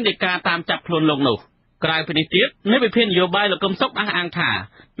បានចេញដីកាតាមចាប់ខ្លួនលោកនោះក្រៅពីនេះទៀតនៃវិភាគនយោបាយលោកកឹមសុខអះអាងថា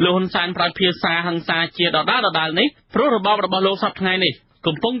លោកហ៊ុនសែនប្រើភាសាហិង្សាជាដដែលនេះព្រោះរបបរបស់លោកសប្តាហ៍ថ្ងៃនេះ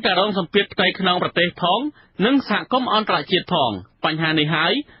កំពុងតែរងសម្ពាធផ្ទៃក្នុងប្រទេសផងនិងសហគមន៍អន្តរជាតិផងបញ្ហានេះហើ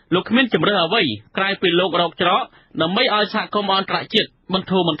យលោកគ្មានជំរឿនអ្វីក្រៅពីលោករកច្រកដើម្បីឲ្យសហគមន៍អន្តរជាតិបន្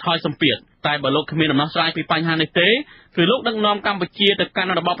ធូរបន្ថយសម្ពាធតែបើលោកគ្មានដំណោះស្រាយពីបញ្ហានេះទេគឺលោកដឹកនាំកម្ពុជាទៅកា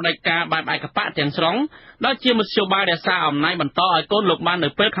ន់របបផ្ដាច់ការបែបឯកបកទាំងស្រុងដែលជាមធ្យោបាយរក្សាអំណាចបន្តឲ្យកូនលោកបាននៅ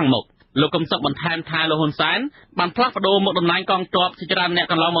ពេលខាងមុខលោកកឹមសុខបន្ថែមថាលោកហ៊ុនសែនបានផ្លាស់ប្ដូរមុខតំណែងកងទ័ពជាច្រើនអ្នក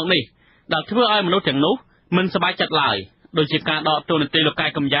កន្លងមកនេះដែលធ្វើឲ្យមនុស្សទាំងនោះមិនសប្បាយចិត្តឡើយដូចជាការដកតួនាទីលោកកែ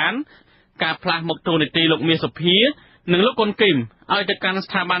កំយ៉ានការផ្លាស់មុខតួនាទីលោកមាសសុភានិងលោកកុនគីមឲ្យទៅកាន់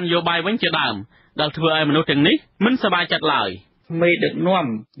ស្ថាប័ននយោបាយវិញជាដើមដែលធ្វើឲ្យមនុស្សទាំងនេះមិនសប្បាយចិត្តឡើយមេដឹកនាំ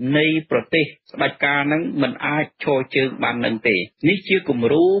នៃប្រទេសស្ដេចការនឹងមិនអាចឈរជើងបាននឹងទេនេះជាគំ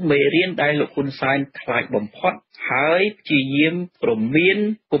រូមេរៀនដែលលោកហ៊ុនសែនខ្លាចបំផុតហើយព្យាយាមព្រមាន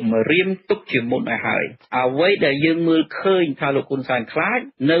គំរាមទុកជាមុនឲ្យហើយអ្វីដែលយើងមើលឃើញថាលោកហ៊ុនសែនខ្លាច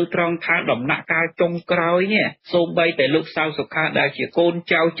នៅត្រង់ថាដំណាក់កាលចុងក្រោយនេះសូម្បីតែលោកសៅសុខាដែលជាកូន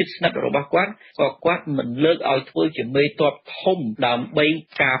ចៅជិតស្និទ្ធរបស់គាត់ក៏គាត់មិនលើកឲ្យធ្វើជាមេទ័ពធំដើម្បី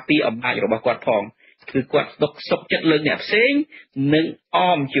ការពារអំណាចរបស់គាត់ផងគឺគាត់ស្ដុកសុកចិត្តលើអ្នកផ្សេងនិងអ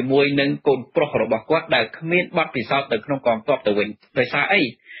មជាមួយនឹងកូនប្រុសរបស់គាត់ដែលគ្មានបទពិសោធន៍នៅក្នុងកងទ័ពទៅវិញដោយសារអី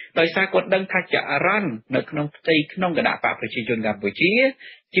ដោយសារគាត់ដឹងថាចរន្តនៅក្នុងផ្ទៃក្នុងគណៈបកប្រជាជនកម្ពុជា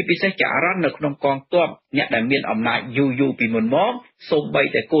ជាពិសេសចរន្តនៅក្នុងកងទ័ពអ្នកដែលមានអំណាចយូរពីមុនមកសូម្បី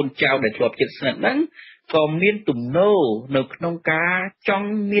តែកូនចៅដែលធ្លាប់ជិតស្និទ្ធហ្នឹងក៏មានទំនោរនៅក្នុងការចង់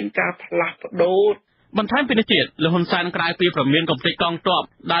មានការផ្លាស់ប្ដូរបន្ថែមពីនេះទៀតលោកហ៊ុនសែនក្រៅពីប្រមានកំទេចកងទ័ព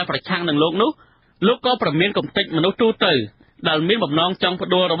ដែលប្រឆាំងនឹងលោកនោះលោកក៏ប្រមានកំទេចមនុស្សទូទៅដែលមានបំណងចង់ផ្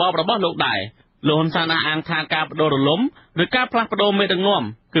ដួលរបបរបស់លោកដែរលោកហ៊ុនសែនអះអាងថាការបដូររលំឬការផ្លាស់ប្ដូរមេដឹកនាំ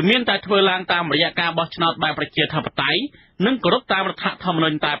គឺមានតែធ្វើឡើងតាមរយៈការបោះឆ្នោតបែបប្រជាធិបតេយ្យនិងគោរពតាមរដ្ឋធម្មនុ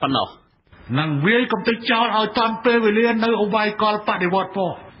ញ្ញតែប៉ុណ្ណោះនឹងវាយកំទេចចោលឲ្យតាន់ពេលវេលានៅអវាយកលបដិវត្តផ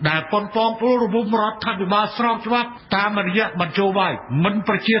ងដែលប៉ុនប៉ងព្រោះរបបរដ្ឋាភិបាលស្របច្បាប់តាមរយៈបញ្ចូលវាយមិន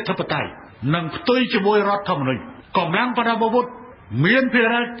ប្រជាធិបតេយ្យនិងផ្ទុយជាមួយរដ្ឋធម្មនុញ្ញកម្លាំងបដិវត្តមានភា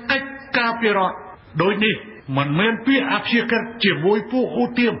រកិច្ចការពាររដ្ឋដោយនេះមិនមានពាក្យអព្យាក្រឹតជាមួយពួកឧ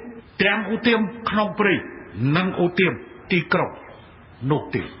ទាមទាំងឧទាមក្នុងព្រៃនិងឧទាមទីក្រុងនោះ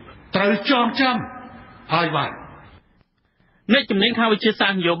ទេ ត្រូវចងចាំហើយបាទអ្នកជំនាញខាងវិទ្យាសា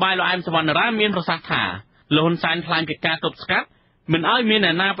ស្ត្រនយោបាយលោកអែមសវណ្ណរាមានប្រសាសន៍ថាលោកហ៊ុនសែនថ្លែងពីការទប់ស្កាត់មិនឲ្យមានអ្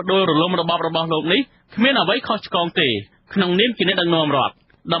នកណាបដូររលំរបបរបស់លោកនេះគ្មានអ្វីខុសឆ្គងទេក្នុងនាមជាអ្នកដឹកនាំរដ្ឋ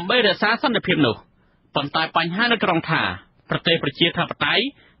ដើម្បីរក្សាសន្តិភាពនោះប៉ុន្តែបញ្ហានៅត្រង់ថាប្រទេសប្រជាធិបតេយ្យ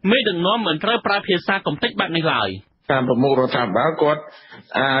មេដឹកនាំមិនត្រូវប្រើភាសាកំទេចបែបនេះឡើយតាមប្រមុខរដ្ឋាភិបាលគាត់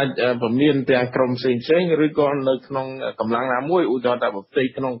អាចពមៀនទាំងក្រុមផ្សេងឬក៏នៅក្នុងកម្លាំងណាមួយឧទាហរណ៍ថាប្រទេស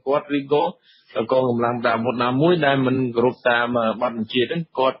ក្នុងគាត់ឬក៏កងកម្លាំងតាមមុខណាមួយដែលមិនគ្រប់តាមបទបញ្ជាហ្នឹង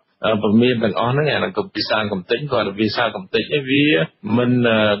គាត់ពមៀនទាំងអស់ហ្នឹងអានឹងភាសាកំទេចគាត់ភាសាកំទេចឯវាមិន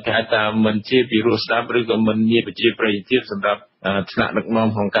គេថាមិនជាពីរោះស្ដាប់ឬក៏មិនមានប្រជាប្រិយភាពសម្រាប់ថ្នាក់ដឹកនាំ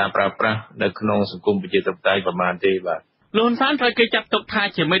ក្នុងការប្រើប្រាស់នៅក្នុងសង្គមប្រជាធិបតេយ្យប្រមាណទេបាទលោកហ៊ុនសែនត្រូវគេចាត់ទុកថា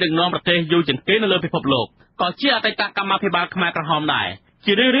ជាមេដឹកនាំប្រទេសយូរជាងគេនៅលើពិភពលោកក៏ជាអតីតកម្មាភិបាលខ្មែរក្រហមដែរ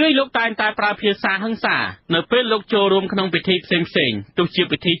ជារឿយៗលោកតែងតែប្រើភាសាហិង្សានៅពេលលោកចូលរួមក្នុងពិធីផ្សេងៗទោះជា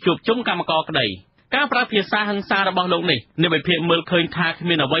ពិធីជួបជុំកម្មករក្តីការប្រើភាសាហិង្សារបស់លោកនេះអ្នកវិភាគមើលឃើញថាគ្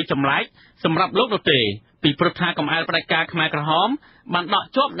មានអ្វីចម្លែកសម្រាប់លោកនោះទេពីព្រោះថាកំអែលផ្ដាច់ការខ្មែរក្រហមបានដក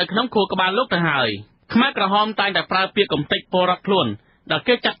ជាប់នៅក្នុងខួរក្បាលលោកទៅហើយខ្មែរក្រហមតែងតែប្រើពាក្យកំទេចពលរដ្ឋខ្លួនដែល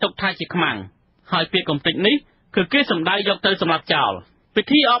គេចាត់ទុកថាជាខ្មាំងហើយពាក្យកំទេចនេះគឺគេសម្ដៅយកទៅសម្លាប់ចោលពិ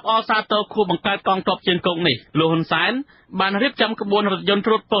ធីអបអរសាទរខួបបង្កើតកងទ័ពជើងគោកនេះលោកហ៊ុនសែនបានរៀបចំក្បួនរថយន្ត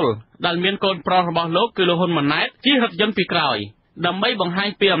ត្រួតពលដែលមានកូនប្រុសរបស់លោកគឺលោកហ៊ុនម៉ាណែតជិះរថយន្តពីក្រោយដើម្បីបង្ហាញ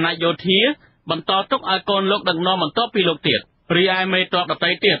ពីអំណាចយោធាបន្តទុកឲ្យកូនលោកដឹកនាំបន្ទាប់ពីលោកទៀតរីឯមេទ័ពដទៃ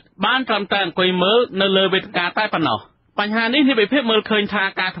ទៀតបានត្រឹមតែអង្គុយមើលនៅលើវេទិកាតែប៉ុណ្ណោះបញ្ហានេះអ្នកវិភាគមើលឃើញថា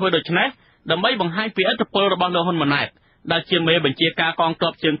ការធ្វើដូច្នេះដើម្បីបង្ហាញពីឥទ្ធិពលរបស់លោកហ៊ុនម៉ាណែតដែលជាមេបញ្ជាការកងទ័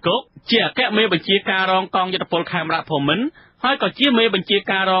ពជើងគោកជាអគ្គមេបញ្ជាការរងកងយុទ្ធពលខេមរៈភូមិន្ទហើយក៏ជាមេបញ្ជា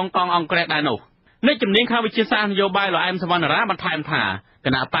ការរងកងអង្គរៈដែរនោះអ្នកជំនាញខាងវិទ្យាសាស្ត្រនយោបាយលោកអែមសវណ្ណរាបន្ថែមថាគ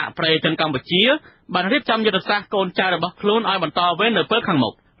ណៈបកប្រៃជនកម្ពុជាបានរៀបចំយុទ្ធសាស្ត្រកូនចៅរបស់ខ្លួនឲ្យបន្តវេននៅពេលខាងមុ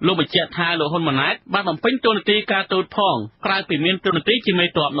ខលោកបញ្ជាក់ថាលោកហ៊ុនម៉ាណែតបានបំពេញតួនាទីការទូតផងក្រៅពីមានតួនាទីជាមេ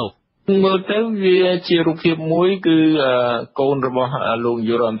ទ័ពនោះមើលទៅវាជារូបភាពមួយគឺកូនរបស់លោកនា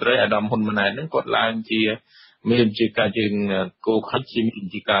យករដ្ឋមន្ត្រីអាដាមហ៊ុនម៉ាណែតហ្នឹងគាត់ឡើងជាមេបញ្ជាការជើងគោកហើយជាមេប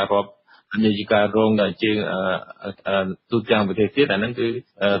ញ្ជាការរាប់នាយិការងដែលជាទូទាំងប្រទេសទៀតអាហ្នឹងគឺ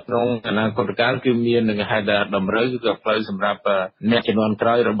ក្នុងគណៈកម្មការគឺមាននឹងហេតុតម្រូវគឺផ្លូវសម្រាប់អ្នកជំនាន់ក្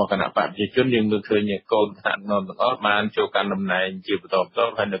រោយរបស់គណៈបកប្រជាជនយើងមើលឃើញកូនថ្នាក់នាំទាំងអស់បានចូលកាន់តំណែងជាបន្តបន្ទា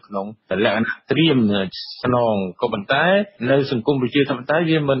ប់ហើយនៅក្នុងលក្ខណៈត្រៀមស្នងក៏ប៉ុន្តែនៅសង្គមប្រជាធិបតេយ្យ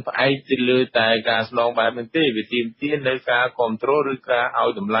វាមិនផ្អែកទៅលើតែការស្នងបែបនេះទេវាទាមទារនៅការគ្រប់គ្រងឬការឲ្យ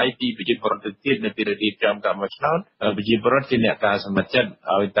តម្លៃពីប្រជាពលរដ្ឋទៀតនៅពេលរៀបចំការបោះឆ្នោតប្រជាពលរដ្ឋជាអ្នកការសម្រេចចិត្ត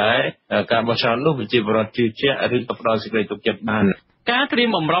ឲ្យតែការបោះឆ្នោតនោះប្រជាពលរដ្ឋជឿជាក់ឬក៏ផ្ដល់សេចក្តីទុកចិត្តបានការត្រៀម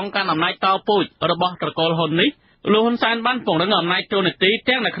បំរុងកាន់អំណាចតពូជរបស់ត្រកូលហ៊ុននេះលោកហ៊ុនសែនបានពង្រឹងអំណាចទូនាទី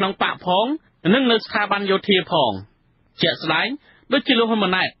ទាំងនៅក្នុងបកផងនិងនៅស្ថាប័នយោធាផងជាក់ស្ដែងដូចជាលោកហ៊ុន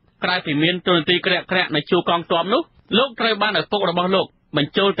ម៉ាណែតក្រៅពីមានទូនាទីក្រាក់នៅជួរកងទ័ពនោះលោកត្រូវបានឪពុករបស់លោកប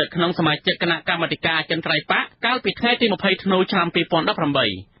ញ្ចូលទៅក្នុងសមាជិកគណៈកម្មាធិការអចិន្ត្រៃយ៍បកកាលពីថ្ងៃទី20ធ្នូឆ្នាំ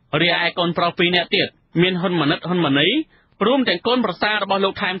2018រីឯកូនប្រុស2នាក់ទៀតមានហ៊ុនម៉ាណិតហ៊ុនម៉ាណីរួមទាំងកូនប្រសាររបស់លោ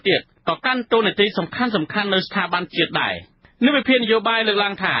កថែមទៀតក៏កាន់តួនាទីសំខាន់នៅស្ថាប័នជាតិដែរអ្នកវិភាគនយោបាយលើកឡើ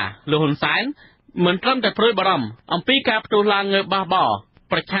ងថាលោកហ៊ុនសែនមិនត្រឹមតែព្រួយបារម្ភអំពីការផ្ទុះឡើងងើបបះបោ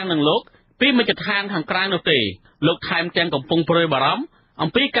ប្រឆាំងនឹងលោកពីមជ្ឈដ្ឋានខាងក្រៅនោះទេលោកថែមទាំងកំពុងព្រួយបារម្ភអំ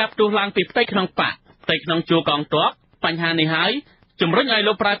ពីការផ្ទុះឡើងពីផ្ទៃក្នុងបកផ្ទៃក្នុងជួរកងទ័ពបញ្ហានេះហើយជំរុញឲ្យ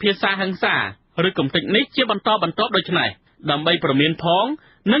លោកប្រើភាសាហិង្សាឬកំទេចនេះជាបន្តបន្ទាប់ដូច្នេះដើម្បីប្រមានផង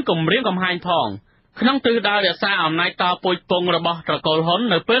និងគំរាមកំហែងផងក្នុងទិសដៅរក្សាអំណាចតពូជពងរបស់ត្រកូលហ៊ុន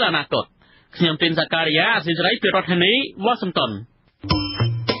នៅពេលអនាគតខ្ញុំទីនសាការីយ៉ាអស៊ីសេរីពីរដ្ឋធានីវ៉ាស៊ីនតោន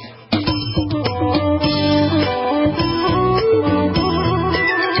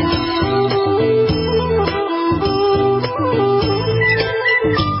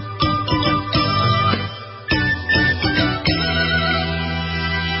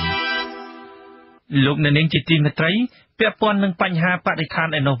លោកអ្នកនាងជាទីមេត្រីពាក់ព័ន្ធនឹងបញ្ហាបរិស្ថាន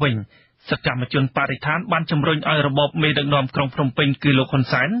ឯនោះវិញសកម្មជនបរិស្ថានបានជំរុញឲ្យរបបមេដឹកនាំក្រុងភ្នំពេញគឺលោកហ៊ុន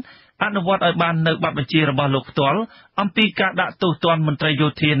សែនអនុវត្តឲ្យបាននៅបទបញ្ជារបស់លោកផ្ទាល់អំពីការដាក់ទោសទណ្ឌមន្ត្រីយោ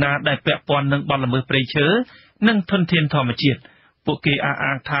ធាណាដែលពាក់ព័ន្ធនឹងបទល្មើសព្រៃឈើនិងធនធានធម្មជាតិពួកគេអះ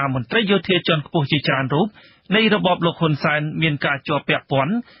អាងថាមន្ត្រីយោធាជាន់ខ្ពស់ជាច្រើនរូបនៃរបបលោកហ៊ុនសែនមានការជាប់ពាក់ព័ន្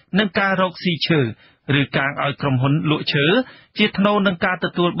ធនឹងការរកស៊ីឈើឬការឲ្យក្រុមហ៊ុនលក់ឈើជាថ្នូរនឹងការទ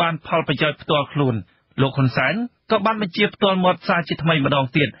ទួលបានផលប្រយោជន៍ផ្ទាល់ខ្លួនលោកហ៊ុនសែនក៏បានបញ្ជាផ្ទាល់មាត់សារជាថ្មីម្ដង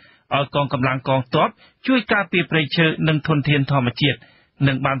ទៀតឲ្យកងកម្លាំងកងទ័ពជួយការពារព្រៃឈើនិងធនធានធម្មជាតិ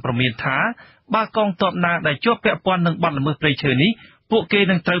និងបានប្រមានថាបើកងទ័ពណាដែលជាប់ពាក់ព័ន្ធនឹងបទល្មើសព្រៃឈើនេះពួកគេ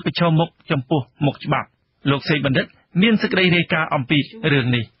នឹងត្រូវប្រឈមមុខចំពោះមុខច្បាប់លោកសេបណ្ឌិតមានសេចក្តីរាយការណ៍អំពីរឿង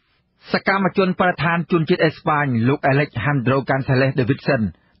នេះសកម្មជនបរិស្ថានជនជាតិអេស្ប៉ាញលោក Alejandro González Davidson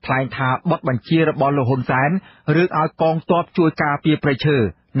ថ្លែងថាបទបញ្ជារបស់លោកហ៊ុនសែនឬឲ្យកងទ័ពជួយការពារព្រៃឈើ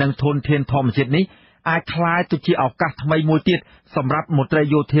និងធនធានធម្មជាតិនេះអាចคล้ายទៅជាឱកាសថ្មីមួយទៀតសម្រាប់មន្ត្រី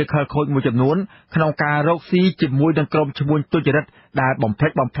យោធាខិលខូចមួយចំនួនក្នុងការរកស៊ីជាមួយនឹងក្រុមឈ្មួញទុច្ចរិតដែលបំផ្លិ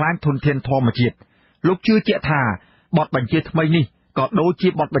ចបំផ្លាញធនធានធម្មជាតិលោកជឿជាក់ថាបទបញ្ជាថ្មីនេះក៏ដូចជា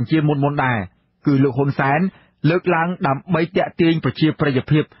បទបញ្ជាមុនដែរគឺលោកហ៊ុនសែនលើកឡើងដើម្បីទាក់ទាញប្រជាប្រិយ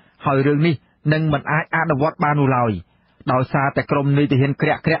ភាពហើយរឿងនេះនឹងមិនអាចអនុវត្តបាននោះឡើយដោយសារតែក្រុមនីតិហ៊ានក្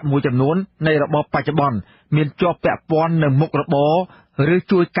រាក់មួយចំនួននៃរបបបច្ចុប្បន្នមានជាប់ពាក់ព័ន្ធនឹងមុខរបរឬ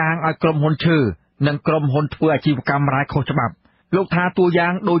ជួយកាងឲ្យក្រុមហ៊ុនឈើនិងក្រុមហ៊ុនធ្វើអាជីវកម្មរ៉ាយខុសច្បាប់លោកថាតួយ៉ា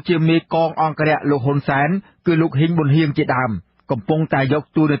ងដូចជាមេកងអង្គរៈលោកហ៊ុនសែនគឺលោកហ៊ីងប៊ុនហៀងជាដើមកំពុងតែយក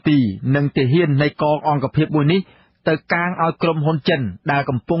តួនាទីនិងទាហាននៃកងអង្គភាពមួយនេះទៅកាងឲ្យក្រុមហ៊ុនចិនដែល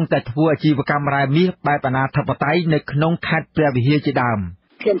កំពុងតែធ្វើអាជីវកម្មរ៉ែមាសបែបអនាធិបតេយ្យនៅក្នុងខេត្តព្រះវិហារជាដើម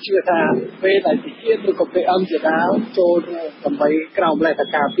ខ្ញុំជឿថាពេលដែលទីទៀតឬក៏ពេលអង្គជាដើមចូលដើម្បីក្រោមលេខ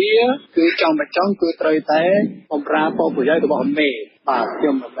ការពារគឺចង់គឺត្រូវតែបំរើផលប្រយោជន៍របស់មេបាទខ្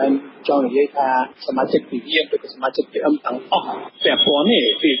ញុំមិនមែនចង់និយាយថាសមាជិកវិហារឬក៏សមាជិកPMទាំងអស់ពាក់ព័ន្ធនេះ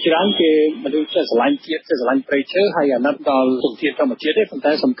ពីច្រើនគេមនុស្សចេះស្រឡាញ់ជាតិចេះស្រឡាញ់ព្រៃឈើហើយអាណិតដល់ធនធានធម្មជាតិទេប៉ុន្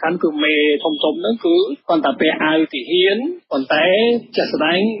តែសំខាន់គឺមេធំហ្នឹងគឺគាត់តែពាក់អាវទីហ៊ានប៉ុន្តែចេះស្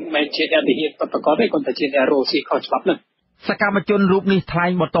ដែងមិនជាអ្នកទីហ៊ានប្រកបទេគាត់តែជាអ្នករស់ស៊ីខុសច្បាប់ហ្នឹងសកម្មជនរូបនេះថ្លែ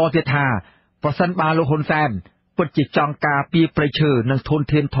ងបន្តទៀតថាប្រសិនបើលោកហ៊ុនសែនពិតជាចង់ការពារព្រៃឈើនិងធន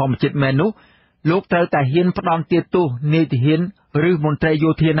ធានធម្មជាតិមែននោះលោកត្រូវតែហ៊ានផ្ដន់ទាទោសនីតិហ៊ានឬមន្ត្រី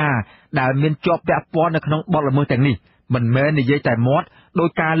យោធាណាដែលមានជាប់ពាក់ព័ន្ធនៅក្នុងបទល្មើសទាំងនេះមិនមែននិយាយតែមាត់ដោយ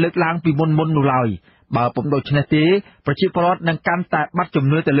ការលើកឡើងពីមុននោះឡើយបើពុំដូច្នេះទេប្រជាពលរដ្ឋនឹងកាន់តែបាត់ជំ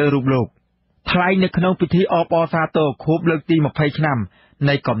នឿទៅលើរូបលោកថ្លែងនៅក្នុងពិធីអបអរសាទរខួបលើកទី20ឆ្នាំ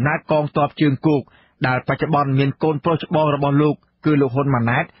នៃកំណើតកងទ័ពជើងគោកដែលបច្ចុប្បន្នមានកូនប្រុសច្បងរបស់លោកគឺលោកហ៊ុនម៉ា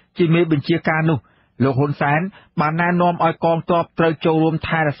ណែតជាមេបញ្ជាការនោះលោកហ៊ុនសែនបានណែនាំឲ្យកងទ័ពត្រូវចូលរួម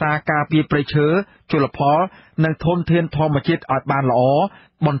ថែរក្សាការពារព្រៃឈើជលផលនិងធនធានធម្មជាតិឲ្យបានល្អ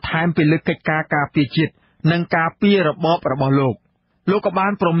បន្ថែមពីលើកិច្ចការការពារជាតិនិងការពាររបបរបស់លោកក៏បា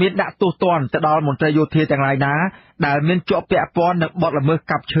នប្រមានដាក់ទោសទណ្ឌទៅដល់មន្ត្រីយោធាទាំងឡាយណាដែលមានជាប់ពាក់ព័ន្ធនឹងបទល្មើស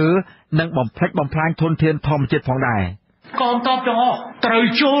កាប់ឈើនិងបំផ្លិចបំផ្លាញធនធានធម្មជាតិផងដែរកងទ័ពទាំងអស់ត្រូវ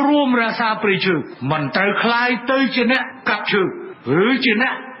ចូលរួមរក្សាព្រៃឈើមិនត្រូវคล้ายទៅជាអ្នកកាប់ឈើឬជាអ្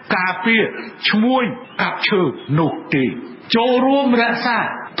នកការពារឈ្មួញកាប់ឈើនោះទេចូលរួមរក្សា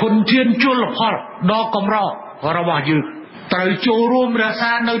ធនធានជលផលដ៏កម្ររបស់យើងត្រូវចូលរួមរក្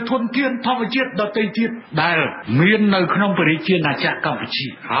សានៅធនធានធម្មជាតិដទៃទៀតដែលមាននៅក្នុងប្រជាជាតិអាចារ្យកម្ពុជា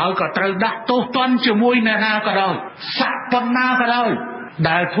ហើយក៏ត្រូវដាក់ទោសទណ្ឌជាមួយអ្នកណាក៏ដោយសក្តិប៉ុណ្ណាក៏ដោយ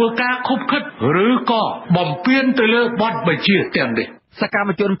ដែលធ្វើការខុបខិតឬក៏បំពានទៅលើបទបញ្ជាទាំងនេះសកម្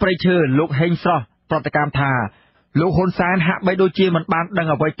មជនព្រៃឈើលោកហេងស្រស់ប្រតិកម្មថាលោកហ៊ុនសែនហាក់បីដូចជាមិនបានដឹង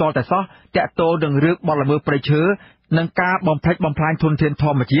អ្វីតតែសោះតាក់ទងនឹងរឿងបទល្មើសព្រៃឈើនិងការបំផ្លិចបំផ្លាញធនធានធ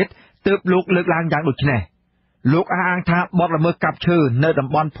ម្មជាតិទើបលោកលើកឡើងយ៉ាងដូចនេះលោកអះអាងថាបទល្មើសកាប់ឈើនៅតំ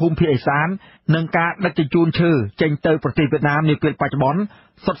បន់ភូមិភាគឦសាននិងការដឹកជញ្ជូនឈើចេញទៅប្រទេសវៀតណាមនាពេលបច្ចុប្បន្ន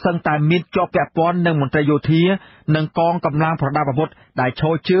សុទ្ធសឹងតែមានជាប់ពាក់ព័ន្ធនឹងមន្ត្រីយោធានិងកងកម្លាំងប្រដាប់អាវុធដែលឈ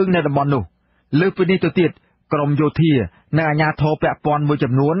រជើងនៅតំបន់នោះលើសពីនេះទៅទៀតក្រមយោធានិងអាជ្ញាធរពាក់ព័ន្ធមួយ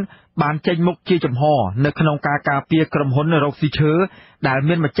ចំនួនបានចេញមុខជាចំហនៅក្នុងការការពារក្រុមហ៊ុនរកស៊ីឈើដែល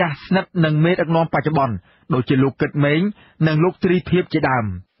មានម្ចាស់ស្និទ្ធនឹងមេដឹកនាំបច្ចុប្បន្នដូចជាលោកគិតមេងនិងលោកទ្រីភិបជាដើម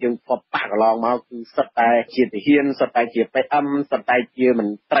យើងពបកន្លងមកគឺសិតតែជាទាហានសិតតែជាPMសិតតែជាម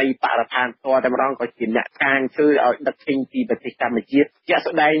ន្ត្រីបរិស្ថានផ្ទាល់តែម្ដងក៏ជាអ្នកកាងឈើឲ្យដឹកចេញពីប្រទេសកម្ពុជាជាក់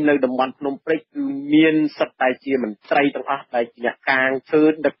ស្ដែងនៅតំបន់ភ្នំព្រេចគឺមានសិតតែជាមន្ត្រីទាំងអស់ដែលជាអ្នកកាងឈើ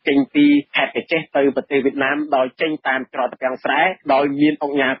ដឹកចេញពីខេត្តកញ្ចេះទៅប្រទេសវៀតណាមដោយចេញតាមច្រកត្រពាំងស្រែដោយមានអ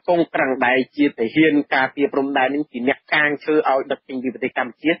ង្គការកងក្រាំងដែរជាទាហានការពារព្រំដែននេះជាអ្នកកាងឈើឲ្យដឹកចេញពីប្រទេសក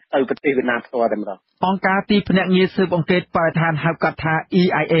ម្ពុជាទៅប្រទេសវៀតណាមផ្ទាល់តែម្ដងអង្គការទីភ្នាក់ងារស៊ើបអង្កេតបរិស្ថានហៅកាត់ថា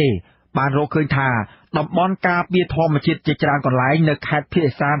EIA បានរកឃើញថាតំបន់ការពារធម្មជាតិជាច្រើនកន្លែងនៅខេត្តភាគ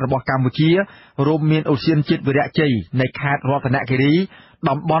ឦសានរបស់កម្ពុជារួមមានឧទ្យានជាតិវីរៈជ័យនៃខេត្តរតនគិរី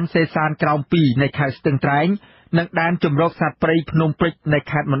តំបន់សេសានក្រោម2នៃខេត្តស្ទឹងត្រែងនិងដែនជម្រកសត្វព្រៃភ្នំព្រេចនៃ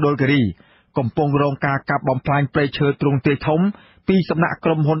ខេត្តមណ្ឌលគិរីកំពុងរងការកាប់បំផ្លាញព្រៃឈើទ្រង់ទ្រាយធំពីសំណាក់ក្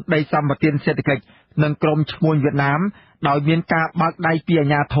រុមហ៊ុនដីសម្បត្តិសេដ្ឋកិច្ចនិងក្រុមឈ្មួញវៀតណាមដោយមានការបើកដៃពីអា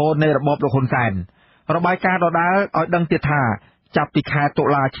ជ្ញាធរនៃរបបលោកហ៊ុនសែនរបាយការណ៍ដដែលឲ្យដឹងទៀតថាចាប់ពីខែតុ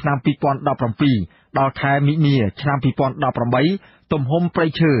លាឆ្នាំ2017ដល់ខែមិនិនាឆ្នាំ2018ទំហំព្រៃ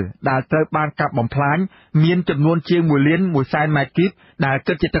ឈើដែលត្រូវបានកាប់បំផ្លាញមានចំនួនជាង1លាន1សែនម៉ែត្រគីបដែល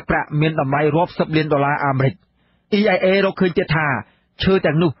គិតជាទឹកប្រាក់មានតម្លៃរាប់សិបលានដុល្លារអាមេរិក EIA រកឃើញទៀតថាឈើ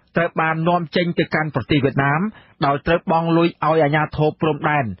ទាំងនោះត្រូវបាននាំចេញទៅកាន់ប្រទេសវៀតណាមដោយត្រូវបង់លុយឲ្យអាជ្ញាធរព្រំ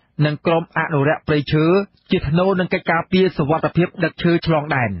ដែននិងក្រុមអនុរក្សព្រៃឈើជាថ្នូរនឹងកិច្ចការពារសុវត្ថិភាពដឹកឈើឆ្លង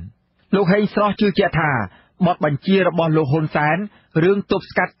ដែនលោកហេងស្រស់ជឿជាក់ថា បទបញ្ជារបស់លោកហ៊ុនសែនរឿងទប់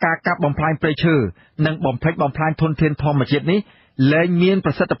ស្កាត់ការកាប់បំផ្លាញព្រៃឈើនិងបំផ្លិចបំផ្លាញធនធានធម្មជាតិនេះលែងមាន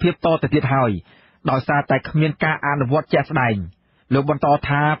ប្រសិទ្ធភាពតទៅទៀតហើយដោយសារតែគ្មានការអនុវត្តជាក់ស្ដែងលោកបន្ត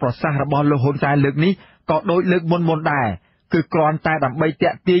ថាប្រសាសន៍របស់លោកហ៊ុនសែនលើកនេះក៏ដូចលើកមុនដែរគឺគ្រាន់តែដើម្បីទា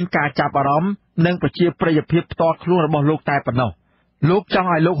ក់ទាញការចាប់អារម្មណ៍និងប្រជាប្រិយភាពផ្ទាល់ខ្លួនរបស់លោកតែប៉ុណ្ណោះលោកចង់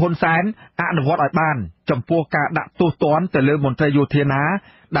ឲ្យលោកហ៊ុនសែនអនុវត្តឲ្យបានចំពោះការដាក់ទោសទណ្ឌទៅលើមន្ត្រីយោធាណា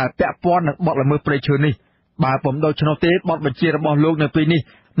ដែលពាក់ព័ន្ធនឹងបទល្មើសព្រៃឈើនេះបើពុំដូច្នោះទេបទបញ្ជារបស់លោកនៅពេលនេះ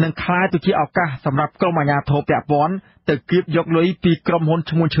នឹងក្លាយទៅជាឱកាសសម្រាប់ក្រុមអាជ្ញាធរពាក់ព័ន្ធទៅគៀបយកលុយពីក្រុមហ៊ុន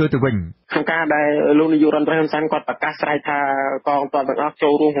ឈ្មោះឈើទៅវិញក្នុងការដែលលោកនាយករដ្ឋមន្ត្រីហ៊ុនសែនគាត់ប្រកាសស្រែកថាកងទ័ពទាំងអស់ចូ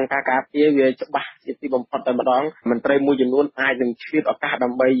លរួមក្នុងការការពារវាច្បាស់ជាទីបំផុតតែម្ដងមន្ត្រីមួយចំនួនអាចនឹងឆ្លៀតឱកាសដើ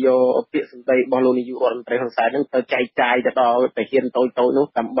ម្បីយកពាក្យសម្ដីរបស់លោកនាយករដ្ឋមន្ត្រីហ៊ុនសែននឹងទៅចែកចាយទៅដល់ទាហានតូចៗនោះ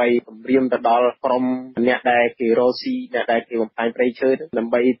ដើម្បីគម្រាមទៅដល់ក្រុមអ្នកដែលគេរស់ស៊ីអ្នកដែលគេបំផ្លាញព្រៃឈើដើ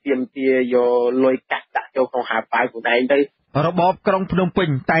ម្បីទាមទារយកលុយកាក់ដាក់ចូលក្នុងហាប៉ៅខ្លួនឯងទៅរបបក្រុងភ្នំពេញ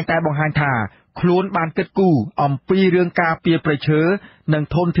តែងតែបង្ហាញថាខ្លួនបានគិតគូរអំពីរឿងការពារព្រៃឈើនិង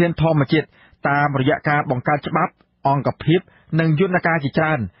ធនធានធម្មជាតិតាមរយៈការបង្កើតច្បាប់អង្គភាពនិងយន្តការជាច្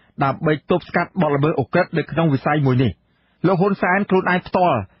រើនដើម្បីទប់ស្កាត់បទល្មើសឧក្រិដ្ឋនៅក្នុងវិស័យមួយនេះលោកហ៊ុនសែនខ្លួនឯងផ្ទា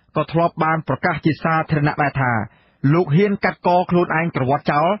ល់ក៏ធ្លាប់បានប្រកាសជាសាធារណៈដែរថាលោកហ៊ានកាត់កខ្លួនឯងក្រវ៉ាត់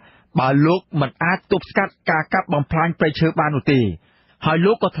ចោលបើលោកមិនអាចទប់ស្កាត់ការកាប់បំផ្លាញព្រៃឈើបាននោះទេហើយ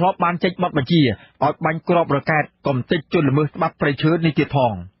លោកក៏ធ្លាប់បានចេញបទបញ្ជាឲ្យបាញ់គ្រាប់រ៉ុកែតកំទេចជនល្មើសច្បាប់ព្រៃឈើនេះទៀតផ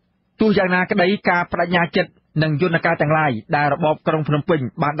ងទោះយ៉ាងណាក្តីការបដិញ្ញាចិត្តនិងយន្តការទាំងឡាយដែលរបបក្រុងភ្នំពេញ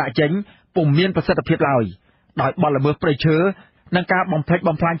បានដាក់ចេញពុំមានប្រសិទ្ធភាពឡើយដោយបទល្មើសព្រៃឈើនិងការបំផ្លិច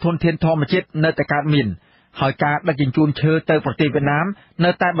បំផ្លាញធនធានធម្មជាតិនៅតែកើតមានហើយការដឹកជញ្ជូនឈើទៅប្រទេសវៀតណាម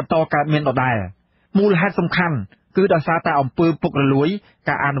នៅតែបន្តកើតមានដដែលមូលហេតុសំខាន់គឺដោយសារតែអំពើពុករលួយ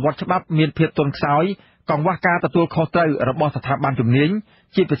ការអនុវត្តច្បាប់មានភាពទន់ខ្សោយកង្វះការទទួលខុសត្រូវរបស់ស្ថាប័នជំនាញ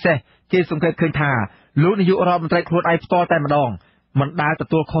ជាពិសេសគេសង្កេតឃើញថាលោកនាយករដ្ឋមន្ត្រីខ្លួនឯងផ្ទាល់តែម្ដងមិនដែលទ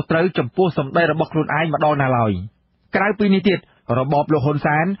ទួលខុសត្រូវចំពោះសម្ដីរបស់ខ្លួនឯងម្ដងណាឡើយក្រៅពីនេះទៀតរបបលោកហ៊ុន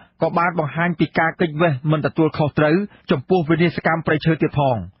សែនក៏បានបង្ហាញពីការគេចវេះមិនទទួលខុសត្រូវចំពោះវិនាសកម្មព្រៃឈើទៀតផ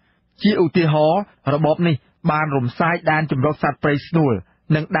ងជាឧទាហរណ៍របបនេះបានរំសាយដែនជម្រកសត្វព្រៃស្នួល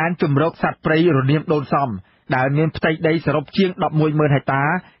និងដែនជម្រកសត្វព្រៃរនាមដូនសំដែលមានផ្ទៃដីសរុបជាង 11,000 ហិកតា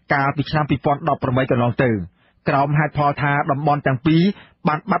កាលពីឆ្នាំ 2018 កន្លងទៅក្រោមហេតុផលថាតំបន់ទាំងពីរ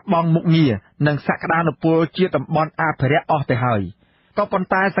បានបាត់បង់មុខងារនិងសក្តានុពលជាតំបន់អភិរក្សអស់ទៅហើយក៏ប៉ុន្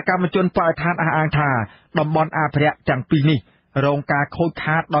តែសកម្មជនបរិស្ថានអះអាងថាតំបន់អភិរក្សទាំងពីរនេះរងការខូច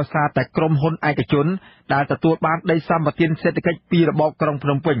ខាតដោយសារតែក្រុមហ៊ុនឯកជនដែលទទួលបានដីសម្បត្តិសេដ្ឋកិច្ចពីរបបក្រុងភ្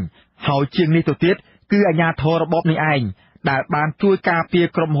នំពេញហើយជាងនេះទៅទៀតគឺអាជ្ញាធររបបនេះឯងដែលបានជួយការពារ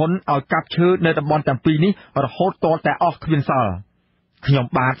ក្រុមហ៊ុនឲ្យកាប់ឈើនៅតំបន់ទាំងពីរនេះរហូតទាល់តែអស់គ្មានសល់ខ្ញុំ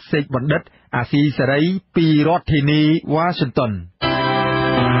បាទសេកបណ្ឌិតអាស៊ីសេរីពីរដ្ឋធានី Washington